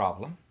 that's a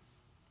problem.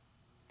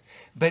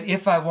 But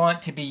if I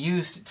want to be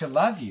used to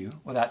love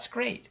you, well, that's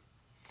great.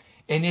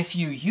 And if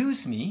you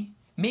use me,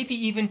 maybe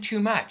even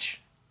too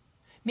much,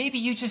 maybe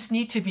you just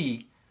need to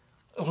be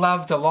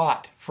loved a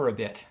lot for a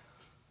bit.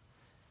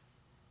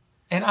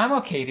 And I'm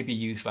okay to be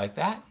used like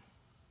that.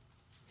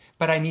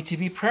 But I need to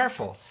be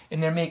prayerful.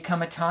 And there may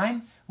come a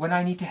time when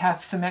I need to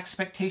have some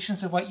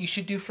expectations of what you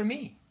should do for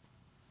me.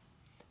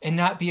 And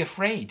not be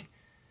afraid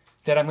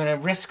that I'm going to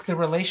risk the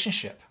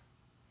relationship.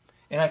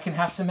 And I can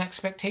have some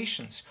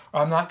expectations,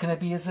 or I'm not going to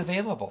be as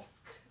available.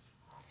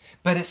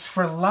 But it's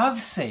for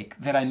love's sake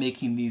that I'm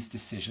making these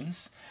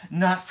decisions,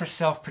 not for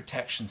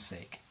self-protection's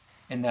sake.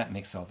 And that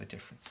makes all the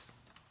difference.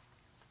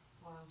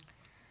 Wow.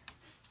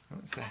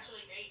 What was that?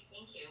 Actually, great.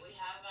 Thank you. We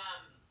have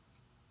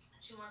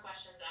 2 more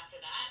questions after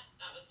that.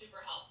 That was super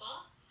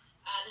helpful.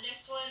 The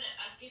next one,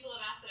 people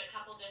have asked it a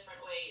couple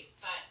different ways,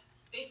 but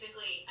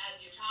basically,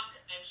 as you talk,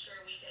 I'm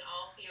sure we can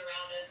all see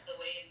around us the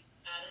ways,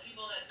 the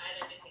people that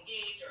either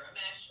disengage or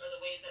enmesh, or the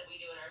ways that we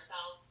do it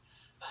ourselves.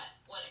 But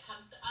when it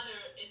comes to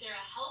is there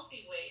a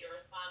healthy way to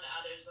respond to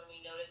others when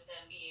we notice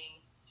them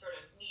being sort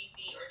of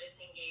needy or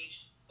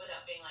disengaged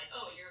without being like,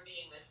 oh, you're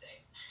being this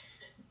thing?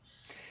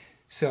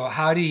 So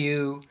how do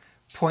you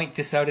point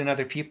this out in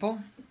other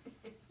people?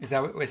 Is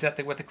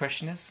that what the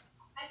question is?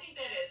 I think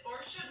that is.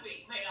 Or should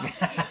we? Might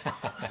also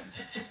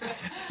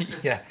be.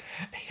 Yeah.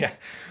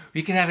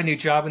 We can have a new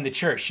job in the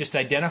church, just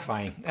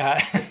identifying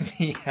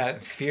the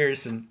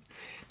fears and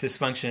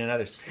dysfunction in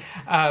others.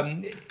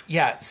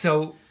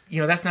 So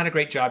that's not a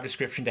great job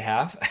description to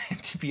have,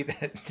 to be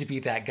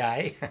that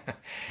guy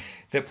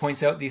that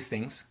points out these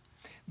things.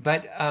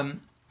 But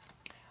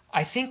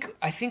I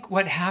think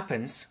what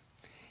happens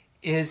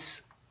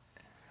is,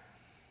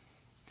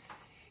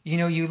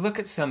 you look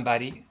at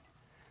somebody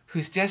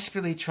who's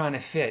desperately trying to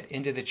fit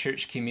into the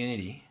church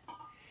community,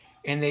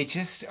 and they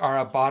just are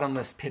a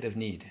bottomless pit of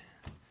need.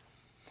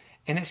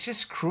 And it's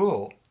just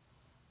cruel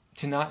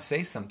to not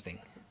say something.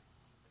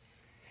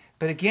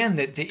 But again,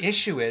 the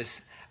issue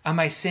is, am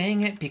I saying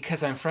it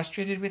because I'm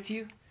frustrated with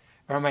you?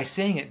 Or am I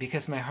saying it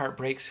because my heart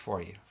breaks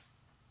for you?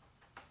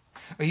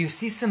 Or you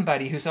see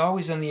somebody who's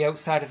always on the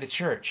outside of the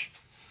church.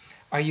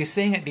 Are you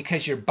saying it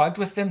because you're bugged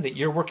with them, that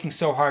you're working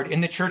so hard in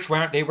the church? Why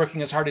aren't they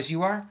working as hard as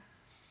you are?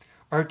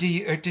 Or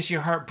does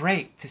your heart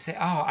break to say,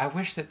 oh, I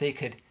wish that they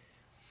could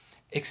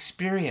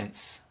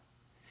experience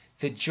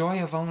the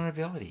joy of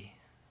vulnerability.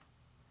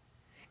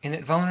 And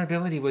that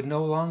vulnerability would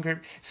no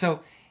longer... So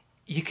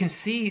you can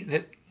see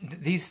that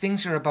these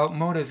things are about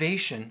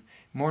motivation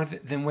more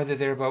than whether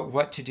they're about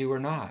what to do or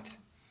not.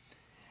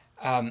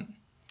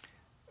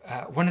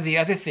 One of the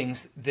other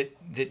things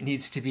that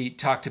needs to be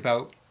talked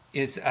about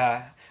is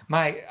I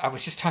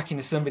was just talking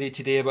to somebody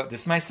today about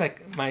this.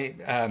 My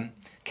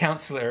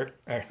counselor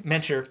or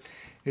mentor,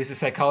 who's a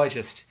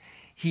psychologist,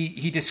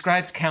 he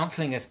describes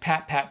counseling as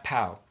pat, pat,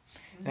 pow.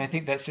 And I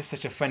think that's just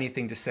such a funny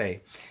thing to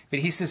say. But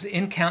he says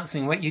in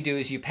counseling, what you do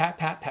is you pat,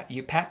 pat, pat,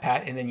 you pat,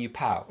 pat, and then you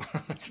pow.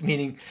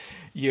 Meaning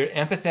you're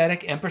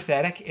empathetic,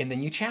 empathetic, and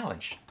then you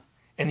challenge.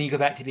 And then you go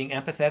back to being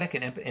empathetic,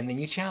 and then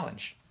you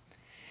challenge.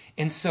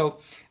 And so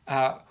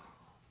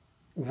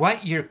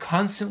what you're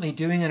constantly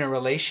doing in a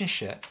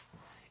relationship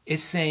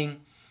is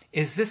saying,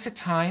 is this a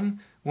time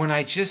when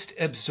I just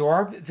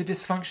absorb the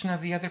dysfunction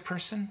of the other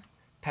person?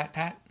 Pat,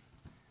 pat.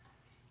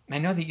 I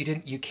know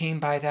that you came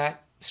by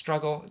that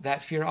struggle,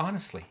 that fear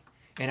honestly.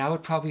 And I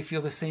would probably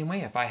feel the same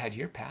way if I had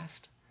your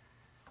past,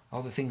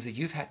 all the things that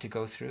you've had to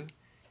go through.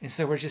 And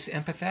so we're just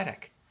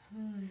empathetic.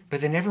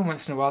 But then every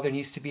once in a while there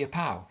needs to be a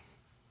pow.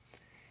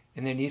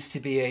 And there needs to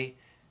be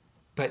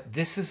but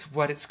this is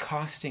what it's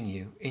costing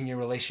you in your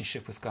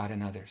relationship with God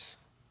and others.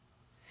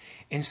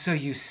 And so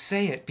you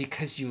say it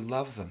because you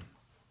love them.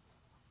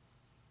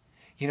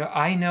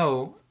 I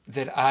know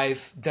that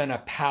I've done a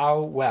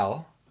pow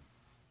well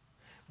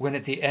when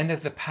at the end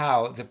of the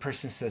pow, the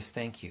person says,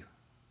 thank you.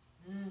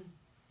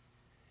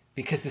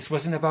 Because this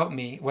wasn't about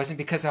me. It wasn't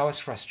because I was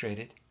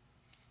frustrated.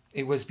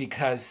 It was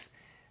because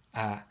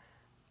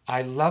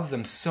I love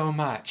them so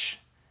much.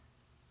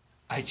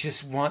 I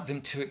just want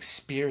them to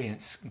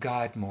experience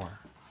God more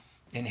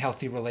and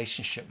healthy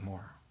relationship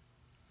more.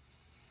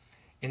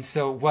 And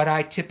so what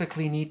I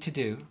typically need to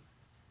do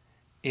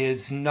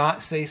is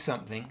not say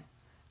something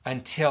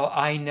until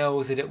I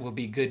know that it will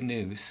be good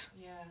news.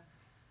 Yeah.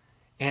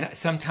 And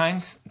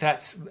sometimes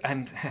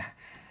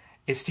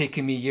it's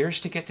taken me years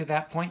to get to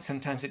that point.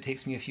 Sometimes it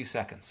takes me a few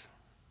seconds.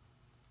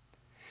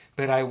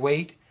 But I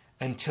wait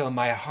until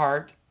my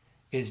heart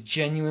is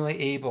genuinely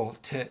able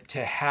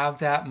to have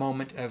that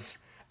moment of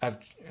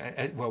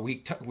what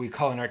we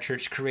call in our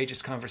church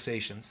courageous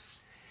conversations,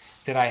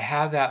 that I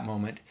have that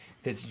moment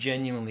that's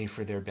genuinely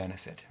for their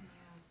benefit.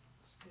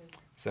 Yeah,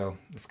 so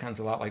this sounds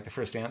a lot like the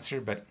first answer,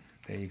 but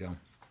there you go.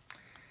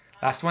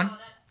 Last one? Oh,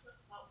 that's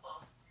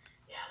helpful.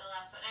 Yeah, the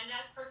last one. And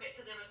that's perfect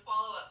because there was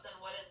follow-ups on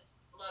what does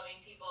loving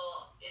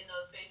people in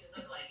those spaces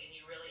look like, and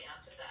you really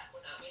answered that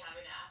without me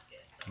having to ask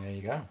it. So there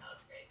you go. That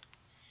was great.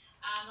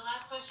 The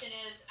last question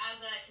is,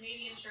 as a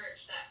Canadian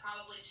church that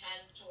probably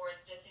tends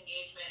towards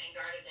disengagement and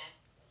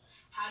guardedness,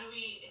 how do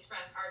we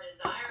express our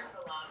desire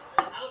for love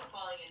without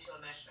falling into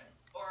enmeshment?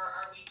 Or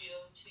are we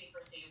doomed to be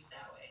perceived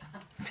that way?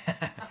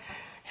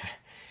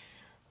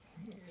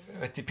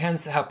 It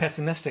depends how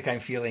pessimistic I'm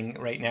feeling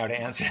right now to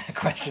answer that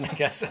question, I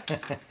guess.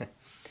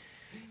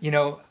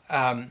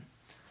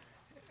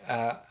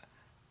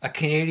 A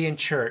Canadian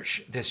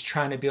church that's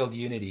trying to build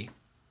unity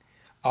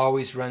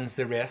always runs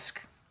the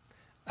risk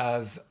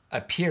of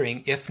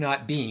appearing, if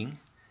not being,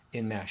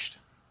 enmeshed.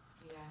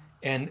 Yeah.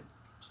 And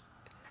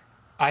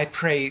I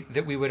pray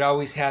that we would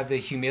always have the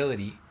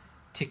humility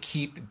to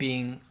keep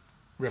being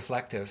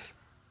reflective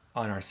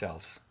on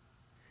ourselves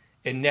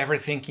and never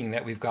thinking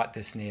that we've got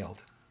this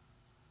nailed.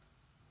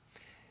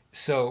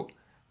 So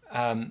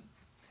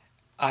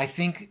I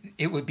think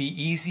it would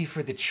be easy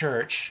for the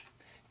church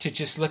to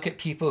just look at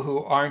people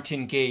who aren't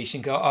engaged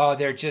and go, oh,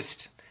 they're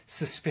just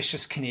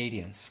suspicious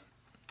Canadians.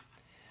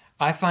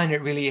 I find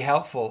it really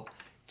helpful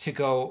to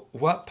go,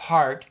 what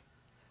part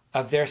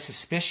of their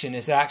suspicion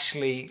is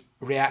actually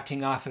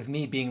reacting off of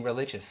me being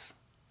religious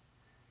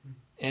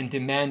and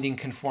demanding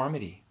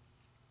conformity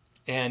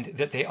and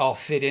that they all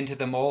fit into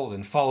the mold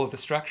and follow the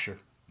structure.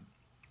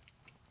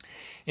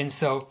 And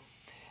so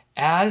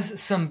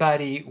as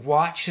somebody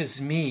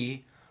watches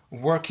me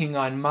working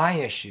on my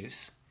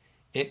issues,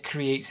 it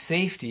creates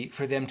safety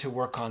for them to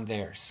work on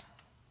theirs.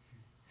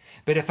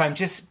 But if I'm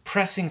just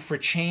pressing for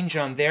change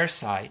on their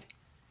side,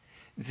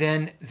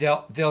 then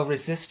they'll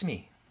resist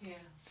me. Yeah.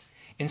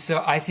 And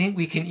so I think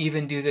we can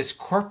even do this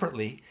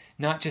corporately,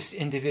 not just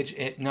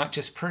not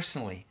just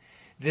personally.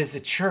 There's a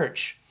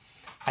church.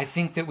 I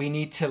think that we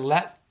need to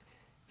let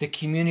the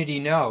community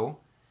know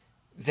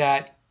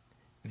that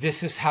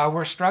this is how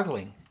we're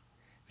struggling.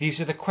 These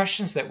are the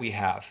questions that we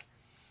have.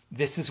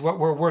 This is what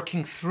we're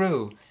working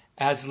through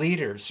as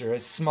leaders or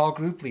as small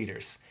group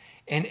leaders.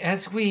 And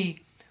as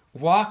we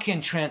walk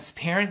in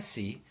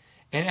transparency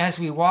and as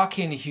we walk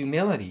in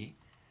humility,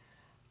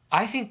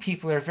 I think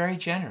people are very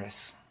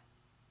generous.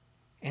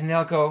 And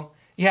they'll go,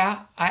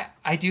 yeah,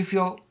 I do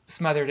feel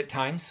smothered at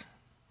times,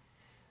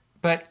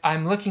 but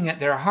I'm looking at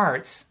their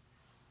hearts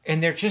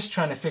and they're just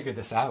trying to figure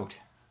this out.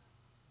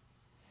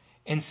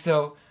 And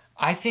so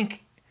I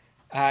think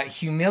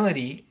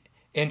humility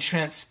and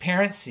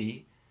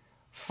transparency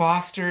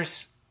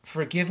fosters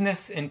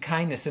forgiveness and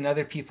kindness in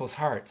other people's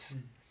hearts.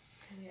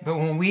 Yeah. But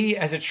when we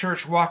as a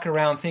church walk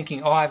around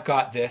thinking, oh, I've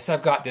got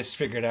this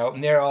figured out,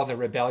 and they're all the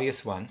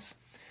rebellious ones,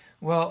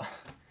 well,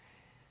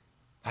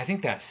 I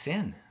think that's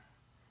sin.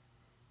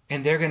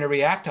 And they're going to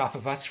react off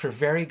of us for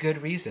very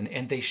good reason,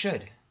 and they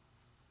should.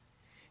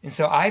 And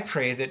so I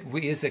pray that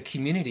we as a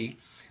community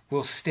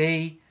will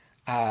stay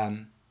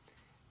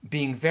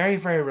being very,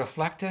 very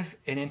reflective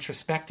and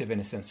introspective, in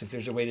a sense, if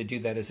there's a way to do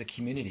that as a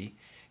community,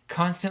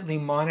 constantly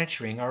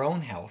monitoring our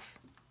own health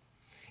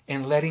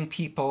and letting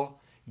people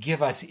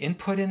give us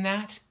input in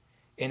that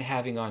and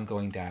having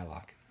ongoing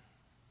dialogue.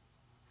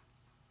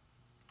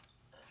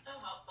 That's so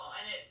helpful.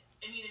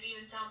 And it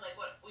even sounds like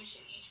what we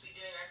should each be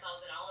doing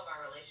ourselves in all of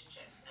our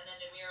relationships. And then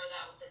to mirror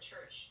that with the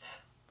church,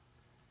 that's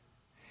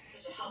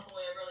such a helpful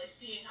way of really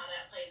seeing how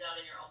that plays out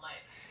in your own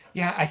life.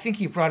 Yeah, I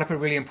think you brought up a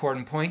really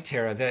important point,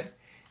 Tara, that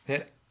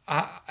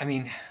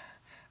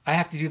I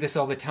have to do this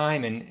all the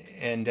time,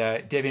 and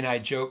Debbie and I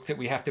joke that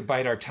we have to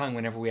bite our tongue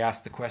whenever we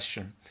ask the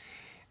question.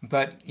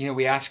 But,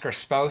 we ask our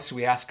spouse,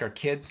 we ask our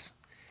kids,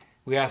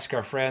 we ask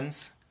our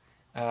friends,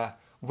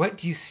 what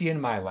do you see in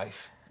my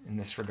life in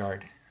this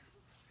regard?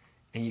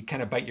 And you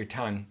kind of bite your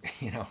tongue,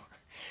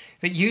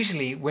 But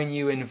usually when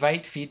you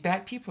invite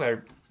feedback, people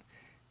are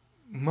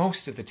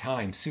most of the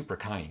time super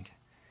kind.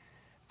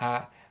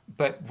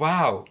 But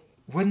wow,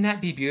 wouldn't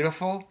that be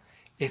beautiful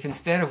if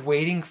instead of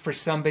waiting for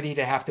somebody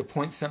to have to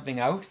point something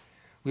out,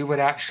 we would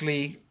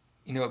actually,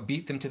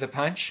 beat them to the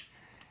punch,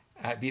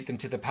 beat them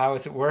to the pow,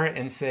 as it were,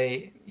 and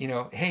say,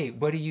 hey,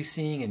 what are you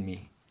seeing in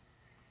me?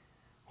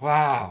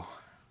 Wow.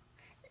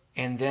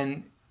 And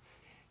then,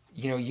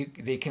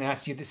 they can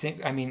ask you the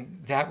same. I mean,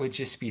 that would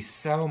just be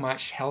so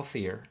much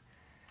healthier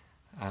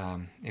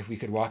if we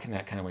could walk in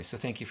that kind of way. So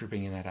thank you for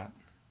bringing that up.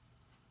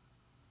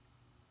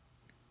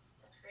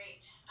 That's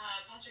great.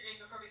 Pastor Greg,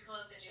 before we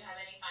close, did you have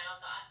any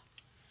final thoughts?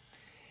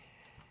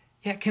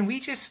 Yeah, can we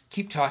just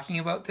keep talking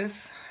about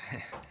this?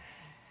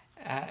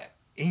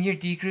 In your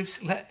D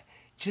groups,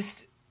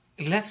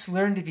 let's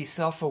learn to be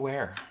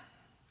self-aware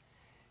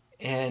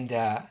and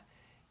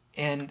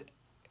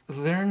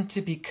learn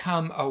to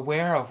become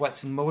aware of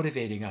what's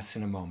motivating us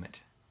in a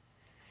moment.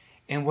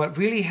 And what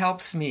really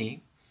helps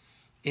me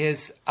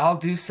is I'll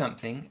do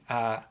something,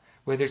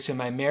 whether it's in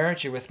my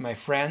marriage or with my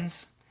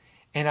friends,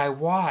 and I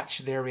watch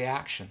their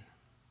reaction.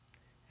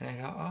 And I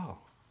go, oh,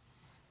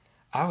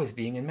 I was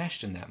being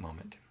enmeshed in that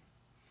moment.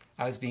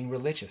 I was being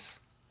religious.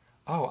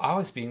 Oh, I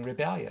was being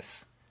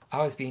rebellious. I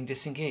was being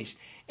disengaged.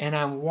 And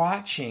I'm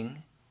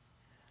watching,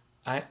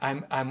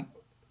 I'm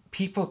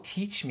people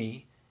teach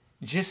me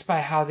just by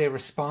how they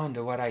respond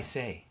to what I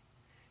say,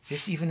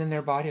 just even in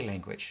their body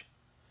language.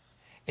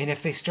 And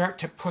if they start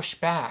to push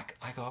back,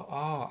 I go,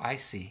 oh, I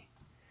see.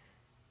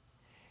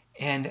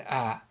 And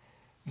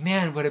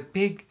man, what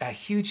a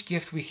huge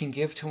gift we can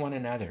give to one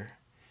another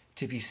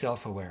to be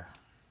self-aware.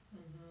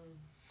 Mm-hmm.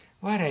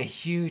 What a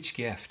huge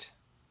gift.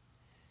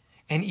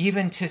 And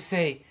even to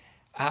say,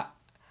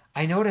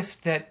 I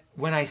noticed that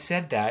when I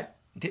said that,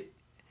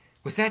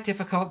 was that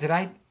difficult?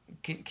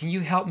 Can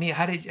you help me?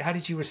 How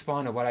did you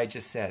respond to what I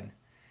just said?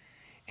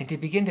 And to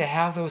begin to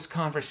have those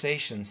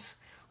conversations,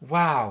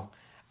 wow,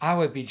 I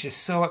would be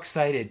just so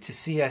excited to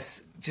see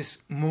us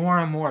just more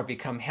and more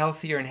become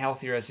healthier and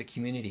healthier as a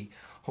community,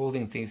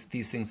 holding these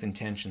things in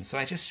tension. So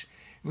I just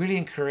really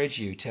encourage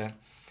you to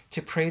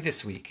pray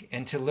this week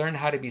and to learn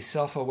how to be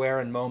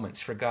self-aware in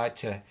moments for God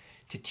to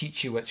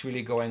teach you what's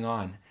really going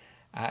on,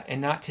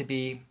 and not to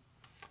be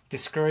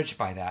discouraged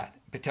by that,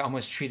 but to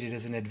almost treat it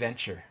as an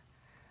adventure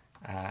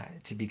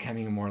to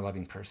becoming a more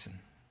loving person.